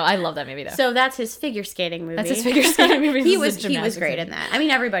 I know, I love that movie though. So that's his figure skating movie. That's his figure skating movie. he was great in that. I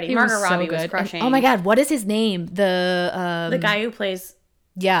mean, everybody. Margot Robbie was crushing. And, oh my God, what is his name? The guy who plays...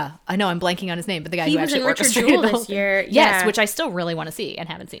 Yeah, I know I'm blanking on his name, but the guy who was actually in Richard orchestrated Jewell the whole this year. thing. Yes, Yeah. which I still really want to see and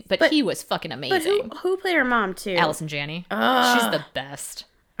haven't seen. But he was fucking amazing. But who played her mom too? Allison Janney. She's the best.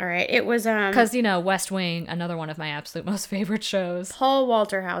 All right, it was because West Wing, another one of my absolute most favorite shows. Paul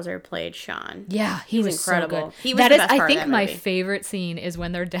Walter Hauser played Sean. Yeah, he was incredible. So good. He was the best part I think of that my movie. favorite scene is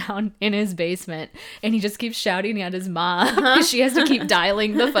when they're down in his basement and he just keeps shouting at his mom because she has to keep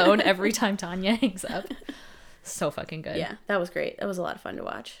dialing the phone every time Tonya hangs up. So fucking good. Yeah, that was great. That was a lot of fun to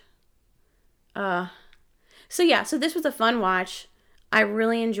watch. So this was a fun watch. I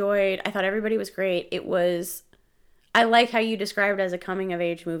really enjoyed. I thought everybody was great. I like how you described it as a coming of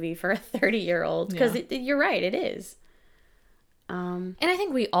age movie for a 30-year-old because you're right, it is. And I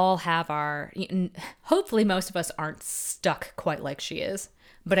think we all have hopefully most of us aren't stuck quite like she is,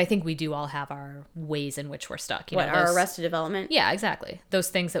 but I think we do all have our ways in which we're stuck. Our Arrested Development? Yeah, exactly. Those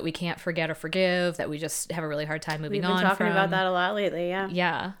things that we can't forget or forgive, that we just have a really hard time moving on from. We've been talking about that a lot lately, yeah.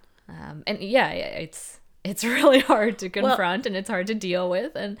 Yeah. It's really hard to confront and it's hard to deal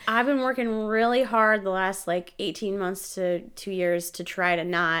with. And I've been working really hard the last 18 months to 2 years to try to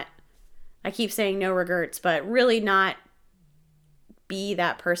not, I keep saying no regrets, but really not be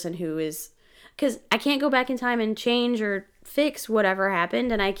that person who is, because I can't go back in time and change or fix whatever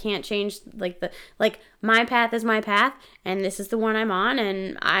happened, and I can't change my path is my path and this is the one I'm on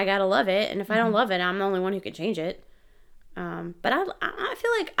and I gotta love it, and if I don't love it, I'm the only one who can change it. But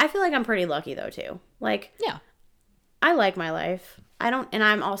I feel like I'm pretty lucky though too. Yeah, I like my life. I'm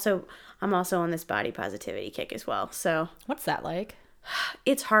I'm also on this body positivity kick as well. So What's that like?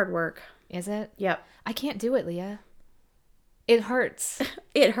 it's hard work. Is it? Yep. I can't do it, Leah. It hurts.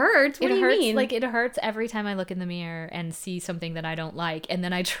 It hurts. What do you hurts, mean? Like, it hurts every time I look in the mirror and see something that I don't like. And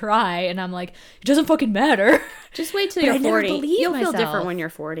then I try and I'm like, it doesn't fucking matter. just wait till But you're I never 40. believe You'll feel myself. different when you're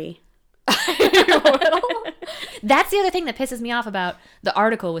 40. That's the other thing that pisses me off about the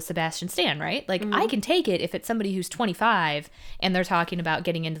article with Sebastian Stan, right? Like, I can take it if it's somebody who's 25 and they're talking about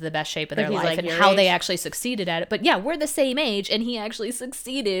getting into the best shape of their he's life like and your how they age. actually succeeded at it. But yeah, we're the same age and he actually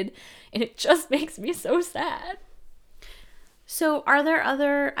succeeded. And it just makes me so sad. So are there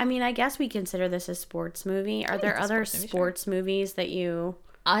other, I mean, I guess we consider this a sports movie. Are there it's a other sports movie, sure. sports movies that you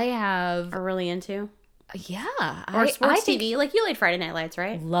I have, are really into? yeah. Or I sports think- TV? Like you like Friday Night Lights,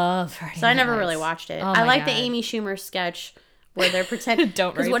 right? Love Friday So I Night never really Lights. watched it. Oh I my like the God. Amy Schumer sketch where they're pretending.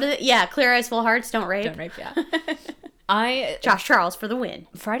 Don't rape. What is it? Yeah, Clear Eyes, Full Hearts, Don't Rape. Don't rape, yeah. I Josh Charles for the win.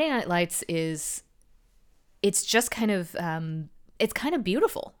 Friday Night Lights it's just kind of it's kind of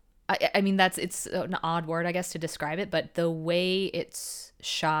beautiful. I mean it's an odd word I guess to describe it, but the way it's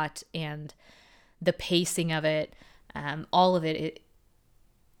shot and the pacing of it, all of it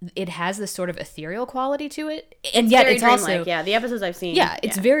has this sort of ethereal quality to it, and yet Very it's also dreamlike. Yeah, the episodes I've seen. yeah,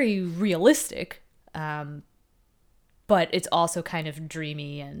 it's very realistic, but it's also kind of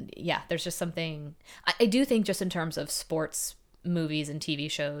dreamy. And yeah, there's just something I do think just in terms of sports movies and TV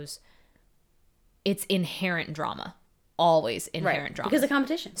shows, it's inherent drama, always inherent drama because of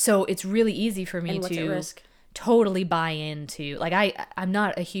competition. so it's really easy for me And what's at to risk. totally buy into, like, I'm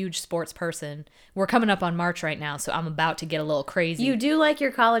not a huge sports person. We're coming up on March right now, so I'm about to get a little crazy. You do like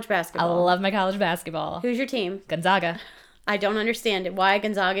your college I basketball. love my college basketball. Who's your team? Gonzaga. I don't understand it. Why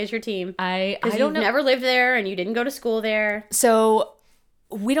Gonzaga is your team? I Because don't you've know. never lived there and you didn't go to school there. So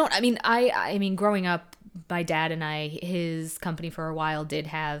we don't. I mean, growing up, my dad and I, his company for a while did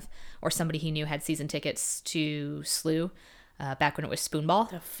have, or somebody he knew had season tickets to SLU, back when it was Spoonball.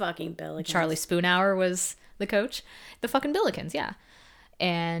 The fucking Billikens. Charlie Spoonhour was the coach. The fucking Billikens, yeah.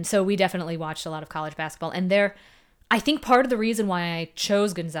 And so we definitely watched a lot of college basketball. And I think part of the reason why I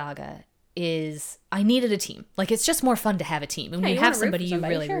chose Gonzaga is I needed a team. Like, it's just more fun to have a team. And when you you wanna have root for somebody you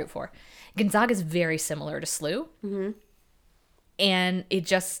somebody, really sure. root for. Gonzaga is very similar to SLU. Mm-hmm. And it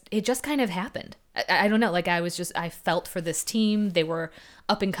just kind of happened. I don't know. Like, I felt for this team. They were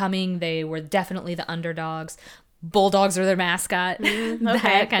up and coming. They were definitely the underdogs. Bulldogs are their mascot. Okay, That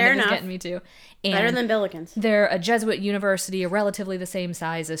kind fair of is enough. getting me too. And Better than Billikens. they're a Jesuit university, relatively the same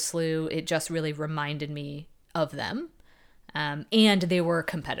size as SLU. It just really reminded me of them. And they were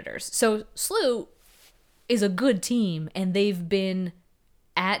competitors. So SLU is a good team, and they've been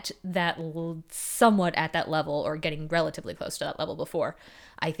at that somewhat at that level, or getting relatively close to that level before.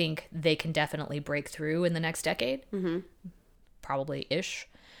 I think they can definitely break through in the next decade. Mm-hmm. Probably ish.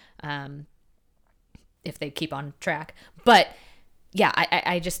 If they keep on track. But yeah,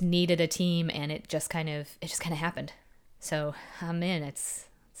 I just needed a team, and it just kind of happened. So I'm in. It's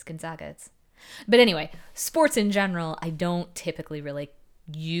Gonzaga. But anyway, sports in general, I don't typically really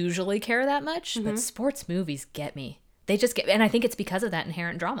usually care that much, but sports movies get me. They just get, and I think it's because of that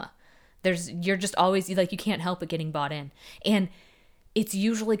inherent drama. You're just always, like, you can't help but getting bought in. And it's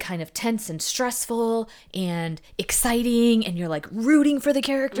usually kind of tense and stressful and exciting, and you're like rooting for the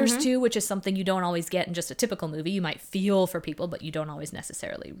characters too, which is something you don't always get in just a typical movie. You might feel for people, but you don't always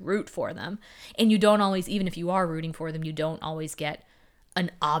necessarily root for them. And you don't always, even if you are rooting for them, you don't always get an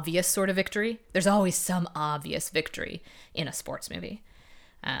obvious sort of victory. There's always some obvious victory in a sports movie.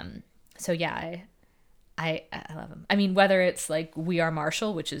 So yeah, I love them. I mean, whether it's like We Are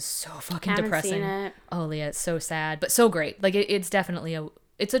Marshall, which is so fucking Haven't depressing. seen it. Oh, Leah, it's so sad, but so great. Like, it's definitely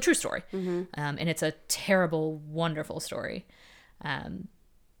it's a true story. And it's a terrible, wonderful story.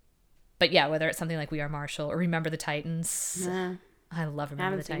 But yeah, whether it's something like We Are Marshall or Remember the Titans. Yeah. I love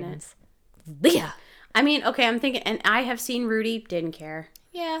Remember the Haven't seen it. Titans. Leah. I mean, okay, I'm thinking, and I have seen Rudy, didn't care.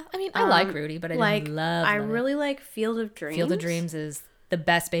 Yeah, I mean, I like Rudy, but I Like, didn't love I it. really like Field of Dreams. Field of Dreams is the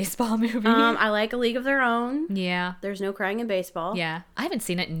best baseball movie. I like A League of Their Own. Yeah. There's no crying in baseball. Yeah. I haven't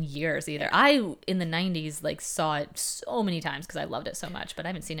seen it in years either. I, in the 90s, like, saw it so many times because I loved it so much, but I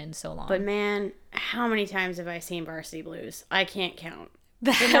haven't seen it in so long. But man, how many times have I seen Varsity Blues? I can't count.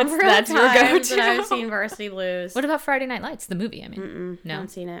 that's That's your times go-to. that I've seen Varsity Blues. What about Friday Night Lights, the movie? I mean, I no. haven't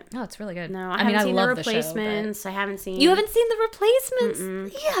seen it. Oh, it's really good. No, I I haven't mean, I seen love The the show, but- Replacements. I haven't seen. You haven't seen The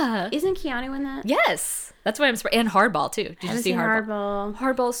Replacements? Yeah. Isn't Keanu in that? Yes. That's why I'm surprised. And Hardball, too. Did I you haven't see seen Hardball?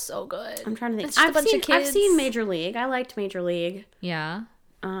 Hardball. Hardball's so good. I'm trying to think. It's just a bunch of I've kids. seen Major League. I liked Major League. Yeah.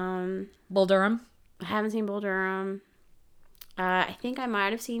 I Bull Durham. haven't seen Bull Durham. I think I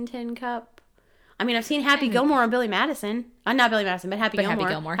might have seen Tin Cup. I mean, I've seen Happy Gilmore and Billy Madison. Not Billy Madison, but Happy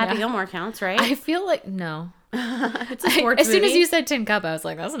Gilmore. Happy yeah. Gilmore counts, right? I feel like no. It's a sports As soon as movie. you said Tin Cup, I was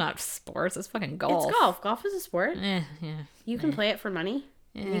like, that's not sports. It's fucking golf. It's golf. Golf is a sport. Yeah. You can play it for money.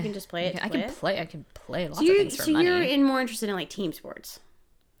 And you can just play it. I can play lots So of you're, things for so money. you're more interested in like team sports.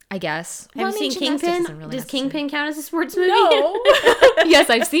 I guess. Have you seen Kingpin? Does Kingpin count as a sports movie? No. Yes,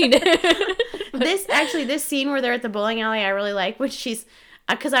 I've seen it. This scene where they're at the bowling alley, I really like. Which she's,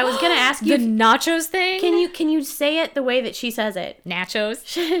 because I was gonna ask The you, nachos thing. can you say it the way that she says it? Nachos.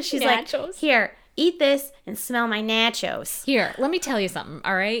 She's like, Nachos. here, eat this and smell my nachos. Here, let me tell you something,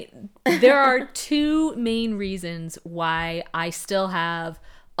 all right? There are two main reasons why I still have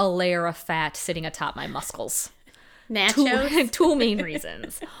a layer of fat sitting atop my muscles. Nachos. Two main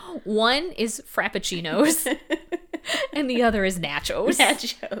reasons. One is frappuccinos, and the other is nachos.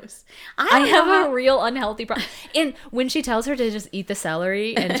 Nachos. I don't have know a real unhealthy problem. And when she tells her to just eat the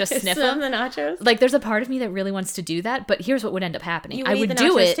celery and just sniff some them, of the nachos. like there's a part of me that really wants to do that, but here's what would end up happening. You would I eat would the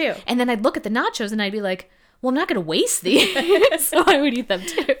do nachos it, too. and then I'd look at the nachos and I'd be like, well, I'm not going to waste these. So I would eat them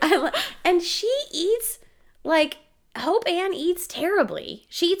too. And she eats like Hope Ann eats terribly.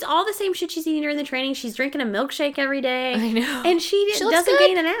 She eats all the same shit she's eating during the training. She's drinking a milkshake every day. I know. And she looks doesn't good.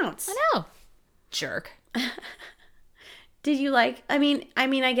 gain an ounce. I know. Jerk. Did you like, I mean,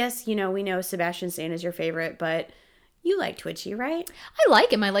 I guess, we know Sebastian Stan is your favorite, but you like Twitchy, right? I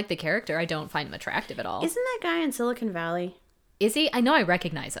like him. I like the character. I don't find him attractive at all. Isn't that guy in Silicon Valley? Is he? I know I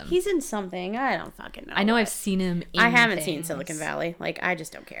recognize him. He's in something. I don't fucking know. I know what. I've seen him in I haven't seen things. Silicon Valley. Like, I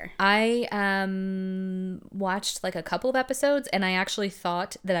just don't care. I watched like a couple of episodes and I actually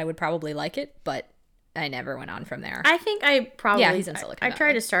thought that I would probably like it, but I never went on from there. I think I probably... Yeah, he's in Silicon I Valley.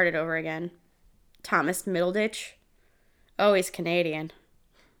 tried to start it over again. Thomas Middleditch. Oh, he's Canadian.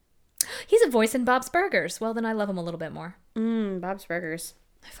 He's a voice in Bob's Burgers. Well, then I love him a little bit more. Bob's Burgers.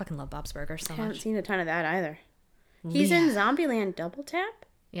 I fucking love Bob's Burgers so I haven't much. seen a ton of that either. He's in Zombieland Double Tap?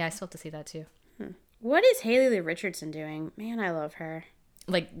 Yeah, I still have to see that too. What is Haley Lee Richardson doing? Man, I love her.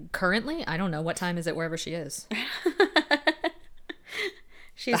 Like currently, I don't know what time is it wherever she is.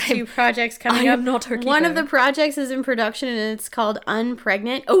 She has two projects coming I up. am not her One of keeper. the projects is in production and it's called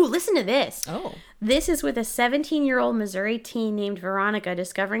Unpregnant. Oh, listen to this. Oh. This is with a 17-year-old Missouri teen named Veronica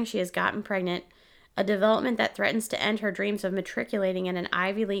discovering she has gotten pregnant, a development that threatens to end her dreams of matriculating in an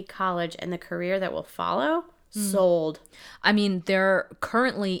Ivy League college and the career that will follow. Sold. I mean, there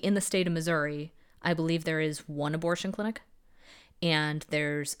currently in the state of Missouri, I believe there is one abortion clinic, and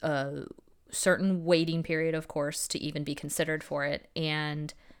there's a certain waiting period, of course, to even be considered for it.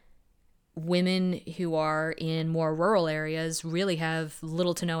 And women who are in more rural areas really have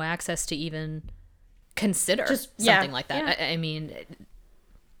little to no access to even consider something like that. Yeah. I mean,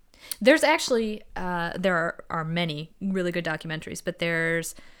 there's actually there are many really good documentaries, but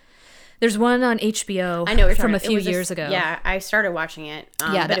there's one on HBO I know what you're from talking a about. few It was years ago. Yeah, I started watching it.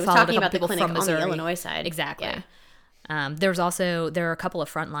 Yeah, but that it was followed a talking couple about the people clinic from on the Missouri. Illinois side. Exactly. Yeah. There are a couple of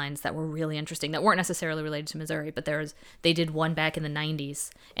front lines that were really interesting that weren't necessarily related to Missouri, but they did one back in the 90s,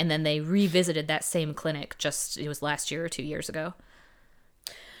 and then they revisited that same clinic it was last year or 2 years ago.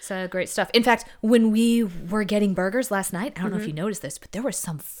 So great stuff. In fact, when we were getting burgers last night, I don't know if you noticed this, but there was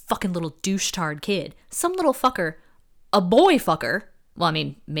some fucking little douche-tard kid, some little fucker, a boy fucker. Well, I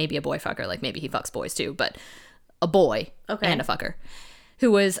mean, maybe a boy fucker, like maybe he fucks boys too, but a boy and a fucker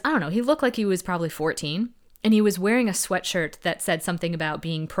who was, I don't know, he looked like he was probably 14. And he was wearing a sweatshirt that said something about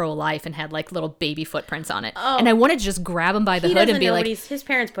being pro-life and had like little baby footprints on it. Oh. And I wanted to just grab him by the hood and be like, his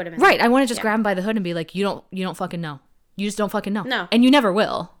parents put him in. right. I want to just grab him by the hood and be like, you don't fucking know. You just don't fucking know. No. And you never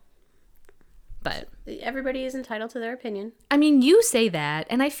will. But Everybody is entitled to their opinion. I mean, you say that,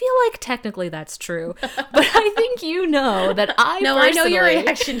 and I feel like technically that's true. But I think you know that I I know your personally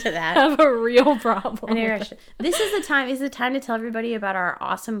reaction to that. have a real problem. Reaction. This is the time. Is the time to tell everybody about our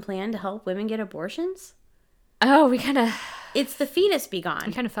awesome plan to help women get abortions? Oh, we kind of It's the Fetus Be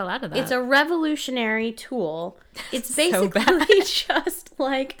Gone. fell out of that. It's a revolutionary tool. It's So basically just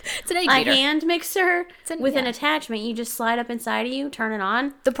like It's an egg a beater. hand mixer with an yeah. attachment. You just slide up inside of you, turn it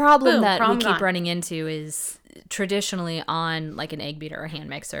on. The problem Boom, that problem we keep gone. running into is traditionally on like an egg beater or hand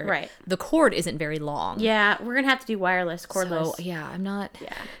mixer. Right. The cord isn't very long. Yeah, we're gonna have to do wireless, cordless. So, yeah, I'm not.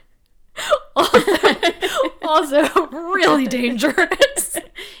 Yeah. Also, really dangerous.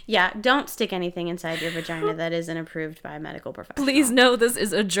 Yeah, don't stick anything inside your vagina that isn't approved by a medical professional. Please know this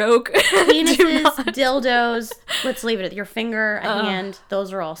is a joke. Penises, dildos, let's leave it at your finger, a hand,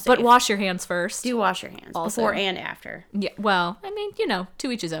 those are all safe. But wash your hands first. do wash your hands Also. before and after. Yeah, well, I mean,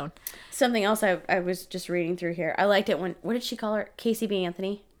 to each his own. Something else I was just reading through here. I liked it when, what did she call her? Casey B.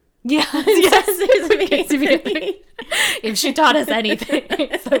 Anthony? Yeah, yes, there's me. if she taught us anything,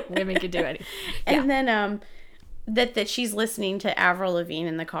 it's like women can do anything. And then that she's listening to Avril Lavigne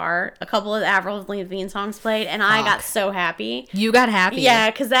in the car. A couple of Avril Lavigne songs played, and I got so happy. You got happy. Yeah,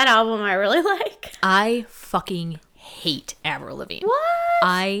 because that album I really like. I fucking hate Avril Lavigne. What?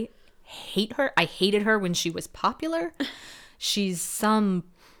 I hate her. I hated her when she was popular. She's some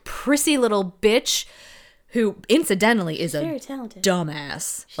prissy little bitch who, incidentally, is Very a talented.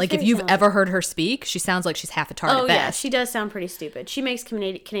 dumbass. Like, if very you've talented. ever heard her speak, she sounds like she's half a tart Oh, at yeah, best. she does sound pretty stupid. She makes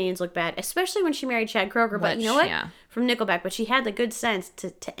Canadians look bad, especially when she married Chad Kroeger. But you know Which, what? yeah. From Nickelback. But she had the good sense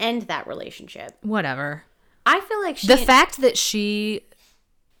to end that relationship. Whatever. I feel like she... The fact that she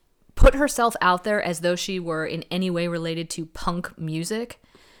put herself out there as though she were in any way related to punk music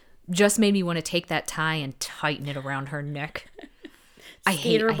just made me want to take that tie and tighten it around her neck.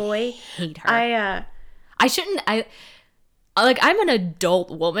 Skater boy. I hate her. I shouldn't. I'm an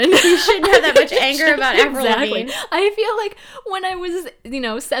adult woman. you shouldn't have that much anger about Avril Exactly. Lavigne. I feel like when I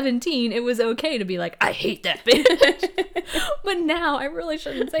was, 17, it was okay to be like, I hate that bitch. But now I really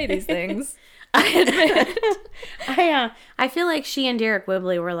shouldn't say these things. I admit. I feel like she and Derek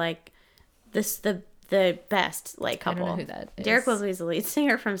Whibley were like the best like couple. I don't know who that is. Derek Whibley is the lead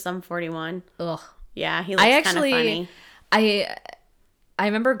singer from Sum 41. Ugh. Yeah, he looks kind of funny. I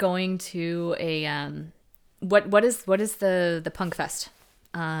remember going to a what is the punk fest?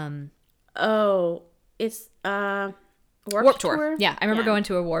 Oh, it's Warped Tour. Yeah, I remember going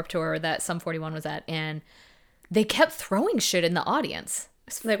to a Warped Tour that Sum 41 was at, and they kept throwing shit in the audience.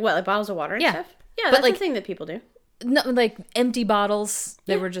 Like what, like bottles of water and Yeah. stuff? Yeah, But, that's like- the thing that people do. No, like empty bottles.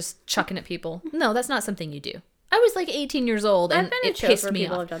 They were just chucking at people. No, that's not something you do. I was like 18 years old, and been to it shows pissed where me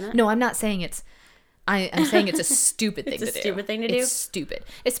people off. have done that. No, I'm not saying it's. I'm saying it's a stupid thing It's a to do. stupid thing to do? It's stupid,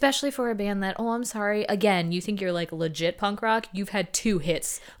 especially for a band that. Oh, I'm sorry. Again, you think you're like legit punk rock? You've had 2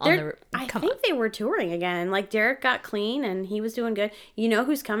 hits on the. I Come think on. they were touring again. Like Derek got clean and he was doing good. You know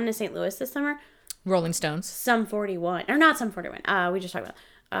who's coming to St. Louis this summer? Rolling Stones. Sum 41. Or not Sum 41. We just talked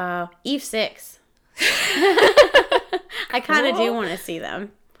about Eve 6. I kind of do want to see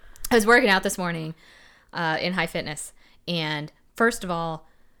them. I was working out this morning in High Fitness, and first of all,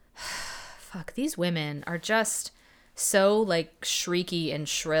 fuck, these women are just so like shrieky and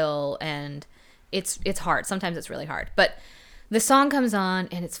shrill, and it's hard. Sometimes it's really hard. But the song comes on,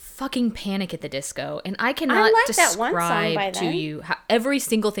 and it's fucking Panic at the Disco, and I cannot like that one song by describe to them. you how every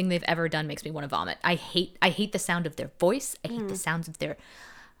single thing they've ever done makes me want to vomit. I hate the sound of their voice. I hate the sounds of their.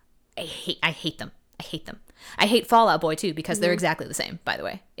 I hate them. I hate them. I hate Fall Out Boy too because they're exactly the same. By the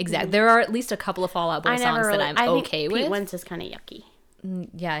way, There are at least a couple of Fall Out Boy songs that I'm okay think with. Pete Wentz is kind of yucky.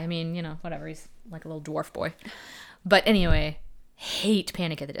 Yeah, I mean, whatever. He's like a little dwarf boy. But anyway, hate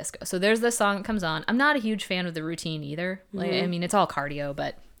Panic at the Disco. So there's this song that comes on. I'm not a huge fan of the routine either. Like, I mean, it's all cardio,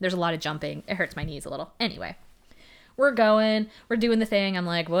 but there's a lot of jumping. It hurts my knees a little. Anyway, we're doing the thing. I'm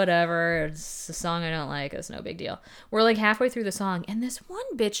like, whatever. It's a song I don't like. It's no big deal. We're like halfway through the song, and this one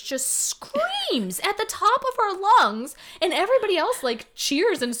bitch just screams at the top of her lungs, and everybody else like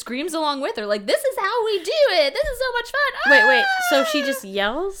cheers and screams along with her. Like, this is how we do it. This is so much fun. Wait. So Ah! she just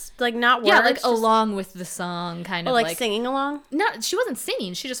yells? Like, not words? Yeah, like just- along with the song, kind of like like singing along? No, she wasn't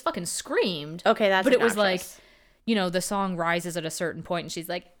singing. She just fucking screamed. Okay, that's But it was like, obnoxious. the song rises at a certain point, and she's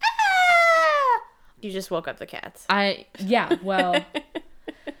like, ah! You just woke up the cats. Well,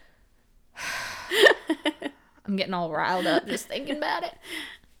 I'm getting all riled up just thinking about it.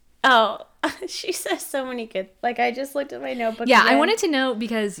 Oh, she says so many good. Like, I just looked at my notebook. Yeah, I again. wanted to know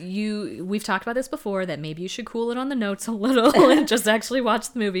because we've talked about this before that maybe you should cool it on the notes a little and just actually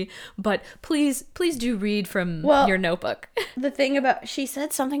watch the movie. But please do read from your notebook. The thing about, she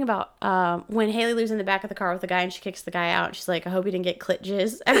said something about when Haley Lou's in the back of the car with the guy and she kicks the guy out. She's like, I hope he didn't get clit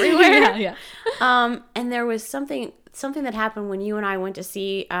jizz everywhere. yeah. And there was something that happened when you and I went to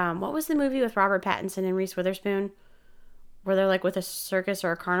see, what was the movie with Robert Pattinson and Reese Witherspoon? Where they're like with a circus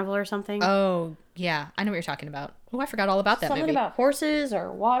or a carnival or something. Oh, yeah. I know what you're talking about. Oh, I forgot all about that Something movie. about horses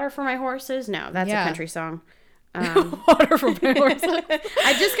or water for my horses. No, that's Yeah. a country song. Water for my horses.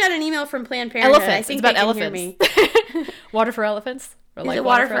 I just got an email from Planned Parenthood. Elephants. I think It's about they can hear elephants. me. Water for elephants? Or Is it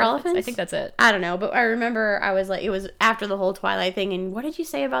Water for Elephants? I think that's it. I don't know, but I remember I was like, it was after the whole Twilight thing, and what did you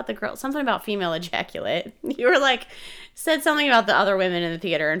say about the girl? Something about female ejaculate. You were like, said something about the other women in the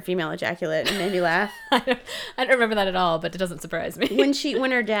theater and female ejaculate, and made me laugh. I don't remember that at all, but it doesn't surprise me.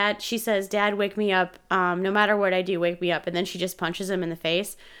 When her dad, she says, "Dad, wake me up. No matter what I do, wake me up," and then she just punches him in the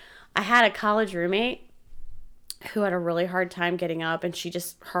face. I had a college roommate who had a really hard time getting up, and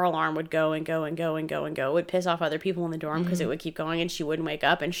her alarm would go and go and go and go and go. It would piss off other people in the dorm because it would keep going and she wouldn't wake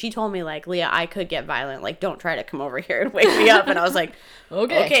up. And she told me, like, Leah, I could get violent. Like, don't try to come over here and wake me up. And I was like,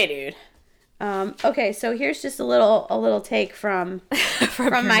 okay, dude. Okay, so here's just a little take from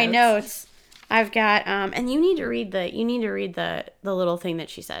my notes. I've got and you need to read the little thing that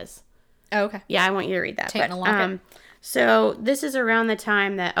she says. Oh, okay. Yeah, I want you to read that. Tate and Locket. So this is around the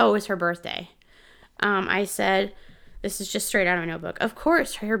time that it's her birthday. I said, this is just straight out of my notebook. Of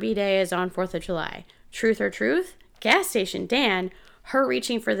course, her B-Day is on 4th of July. Truth or truth? Gas station Dan. Her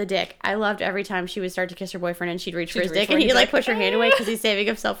reaching for the dick. I loved every time she would start to kiss her boyfriend and she'd reach for his dick and he'd like push her hand away because he's saving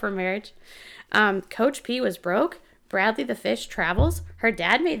himself for marriage. Coach P was broke. Bradley the fish travels. Her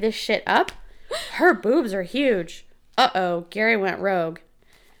dad made this shit up. Her boobs are huge. Uh-oh, Gary went rogue.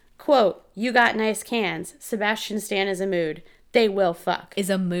 Quote, you got nice cans. Sebastian Stan is a mood. They will fuck. Is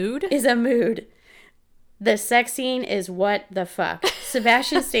a mood? Is a mood. The sex scene is what the fuck.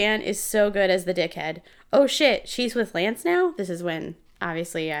 Sebastian Stan is so good as the dickhead. Oh shit, she's with Lance now? This is when,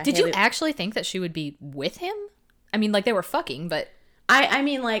 obviously, Did you actually think that she would be with him? I mean, like, they were fucking, but... I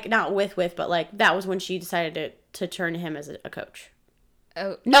mean, like, not with, but, like, that was when she decided to turn to him as a coach.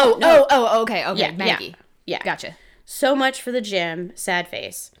 Oh, No. Okay, Yeah, Maggie. Yeah. Gotcha. So much for the gym, sad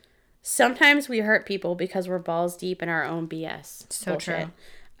face. Sometimes we hurt people because we're balls deep in our own BS. So Bullshit.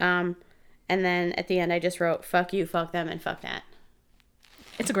 true. And then at the end, I just wrote, fuck you, fuck them, and fuck that.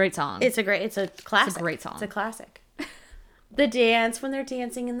 It's a great song. It's a classic. It's a great song. It's a classic. The dance when they're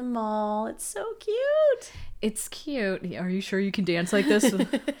dancing in the mall. It's so cute. It's cute. Are you sure you can dance like this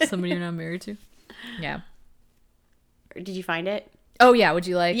with somebody you're not married to? Yeah. Did you find it? Oh, yeah. Would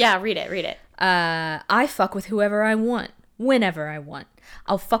you like? Yeah, read it. I fuck with whoever I want, whenever I want.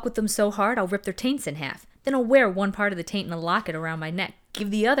 I'll fuck with them so hard I'll rip their taints in half. Then I'll wear one part of the taint in a locket around my neck.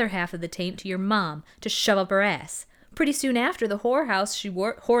 Give the other half of the taint to your mom to shove up her ass. Pretty soon after the whorehouse she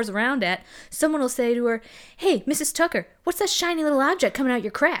whores around at, someone will say to her, hey, Mrs. Tucker, what's that shiny little object coming out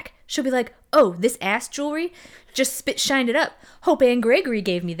your crack? She'll be like, oh, this ass jewelry? Just spit shined it up. Hope Ann Gregory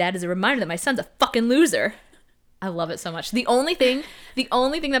gave me that as a reminder that my son's a fucking loser. I love it so much. The only thing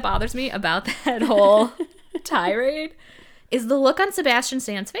that bothers me about that whole tirade is the look on Sebastian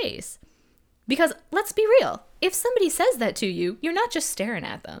Stan's face. Because let's be real, if somebody says that to you, you're not just staring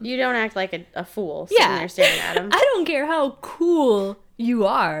at them. You don't act like a fool sitting there staring at him. I don't care how cool you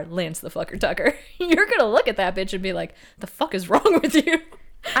are, Lance the fucker Tucker. You're gonna look at that bitch and be like, the fuck is wrong with you?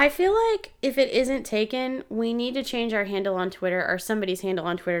 I feel like if it isn't taken, we need to change our handle on Twitter or somebody's handle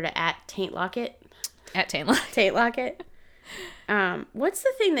on Twitter to @TaintLocket. @TaintLocket. What's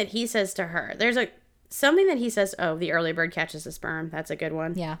the thing that he says to her? There's something that he says, oh, the early bird catches the sperm. That's a good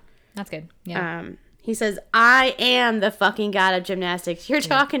one. Yeah, that's good. Yeah. He says, I am the fucking god of gymnastics. You're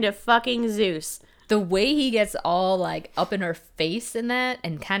talking to fucking Zeus. The way he gets all like up in her face in that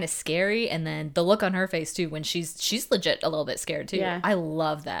and kind of scary, and then the look on her face too when she's legit a little bit scared too. Yeah. I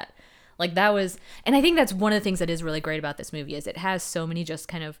love that. Like that was, and I think that's one of the things that is really great about this movie is it has so many just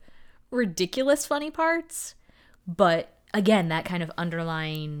kind of ridiculous funny parts, but again, that kind of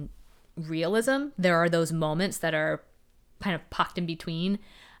underlying realism. There are those moments that are kind of pocked in between,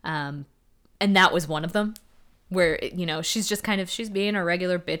 and that was one of them. Where, you know, she's being her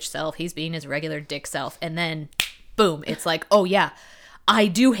regular bitch self. He's being his regular dick self. And then, boom, it's like, oh, yeah, I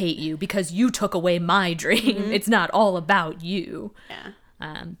do hate you because you took away my dream. Mm-hmm. It's not all about you.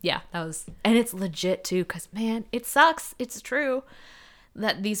 Yeah. That was, and it's legit, too, because, man, it sucks. It's true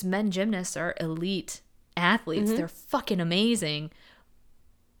that these men gymnasts are elite athletes. Mm-hmm. They're fucking amazing.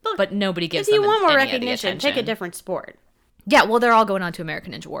 But nobody gives them any of the attention. If you want more recognition, take a attention. different sport. Yeah, well, they're all going on to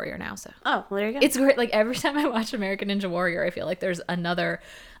American Ninja Warrior now, so. Oh, well, there you go. It's great. Like, every time I watch American Ninja Warrior, I feel like there's another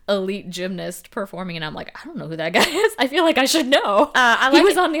elite gymnast performing, and I'm like, I don't know who that guy is. I feel like I should know. He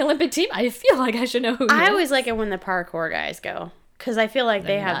was on the Olympic team. I feel like I should know who he is. I always like it when the parkour guys go, because I feel like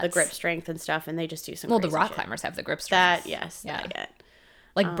they have the nuts. grip strength and stuff, and they just do some Well, crazy the rock shit. climbers have the grip strength. That, yes, Yeah. that I get.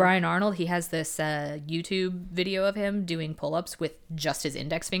 Like, Brian Arnold, he has this YouTube video of him doing pull-ups with just his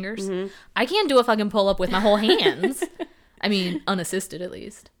index fingers. Mm-hmm. I can't do a fucking pull-up with my whole hands. I mean, unassisted at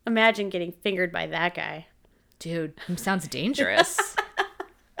least. Imagine getting fingered by that guy. Dude, it sounds dangerous.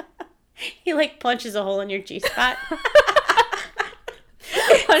 He, like, punches a hole in your G-spot.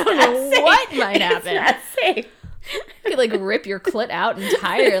 I don't know what might happen. It's not safe. You could, like, rip your clit out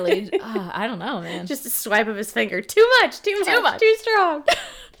entirely. I don't know, man. Just a swipe of his finger. Too much. Too strong.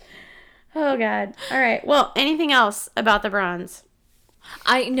 Oh, God. All right. Well, anything else about the bronze?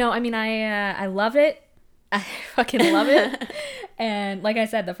 I love it. I fucking love it. And like I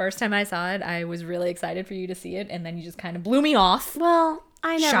said, the first time I saw it, I was really excited for you to see it, and then you just kind of blew me off. Well,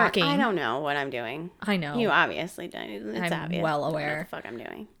 Shocking. I don't know what I'm doing. I know. You obviously don't. It's I'm obvious. well I don't know aware. what the fuck I'm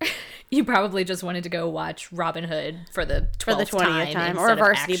doing. You probably just wanted to go watch Robin Hood for the 12th For the 20th time. Or instead of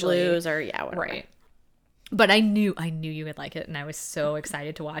Varsity actually- Blues or, yeah, whatever. Right. But I knew you would like it, and I was so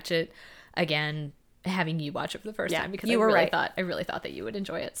excited to watch it again, having you watch it for the first Yeah, time, because you were right. I really thought that you would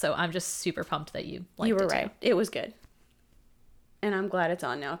enjoy it. So I'm just super pumped that you liked it. You were too. right. It was good. And I'm glad it's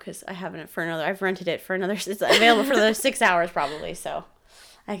on now because I've rented it for another, it's available for the 6 hours probably. So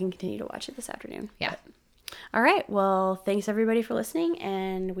I can continue to watch it this afternoon. Yeah. All right. Well, thanks everybody for listening,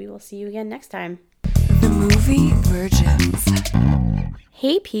 and we will see you again next time. The Movie Virgins.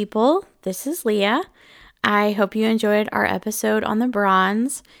 Hey people, this is Leah. I hope you enjoyed our episode on the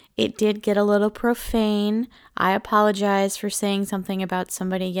Bronze. It did get a little profane. I apologize for saying something about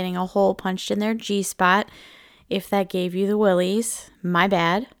somebody getting a hole punched in their G-spot. If that gave you the willies, my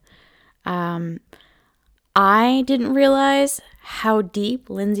bad. I didn't realize how deep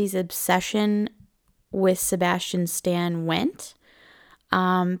Lindsay's obsession with Sebastian Stan went.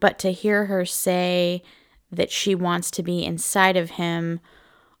 But to hear her say that she wants to be inside of him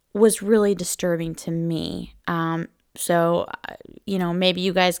was really disturbing to me. So, maybe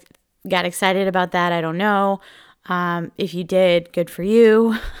you guys got excited about that. I don't know. If you did, good for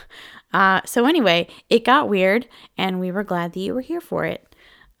you. So anyway, it got weird, and we were glad that you were here for it.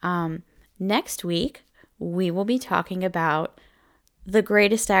 Next week, we will be talking about the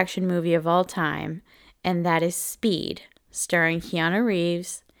greatest action movie of all time, and that is Speed, starring Keanu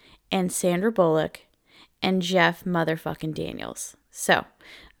Reeves and Sandra Bullock and Jeff motherfucking Daniels. So,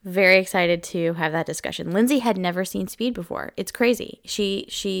 very excited to have that discussion. Lindsay had never seen Speed before. It's crazy.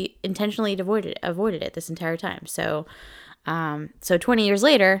 She intentionally avoided it this entire time. So 20 years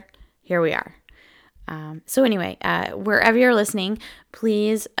later, here we are. So anyway, wherever you're listening,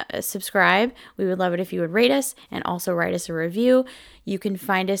 please subscribe. We would love it if you would rate us and also write us a review. You can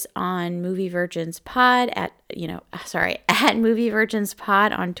find us on Movie Virgins Pod at Movie Virgins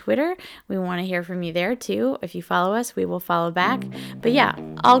Pod on Twitter. We want to hear from you there too. If you follow us, we will follow back. But yeah,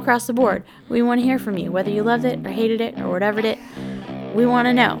 all across the board, we want to hear from you, whether you loved it or hated it or whatever it. We want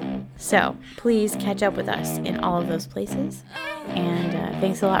to know. So please catch up with us in all of those places. And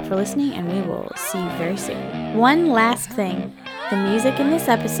thanks a lot for listening, and we will see you very soon. One last thing. The music in this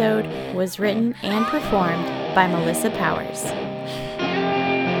episode was written and performed by Melissa Powers.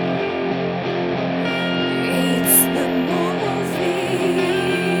 It's the movie.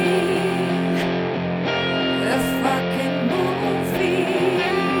 The fucking movie.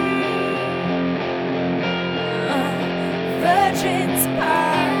 Virgins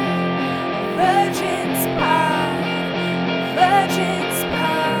Pod. Virgins Pod. Virgins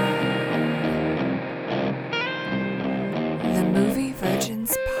Pod. The Movie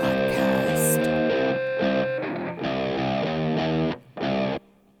Virgins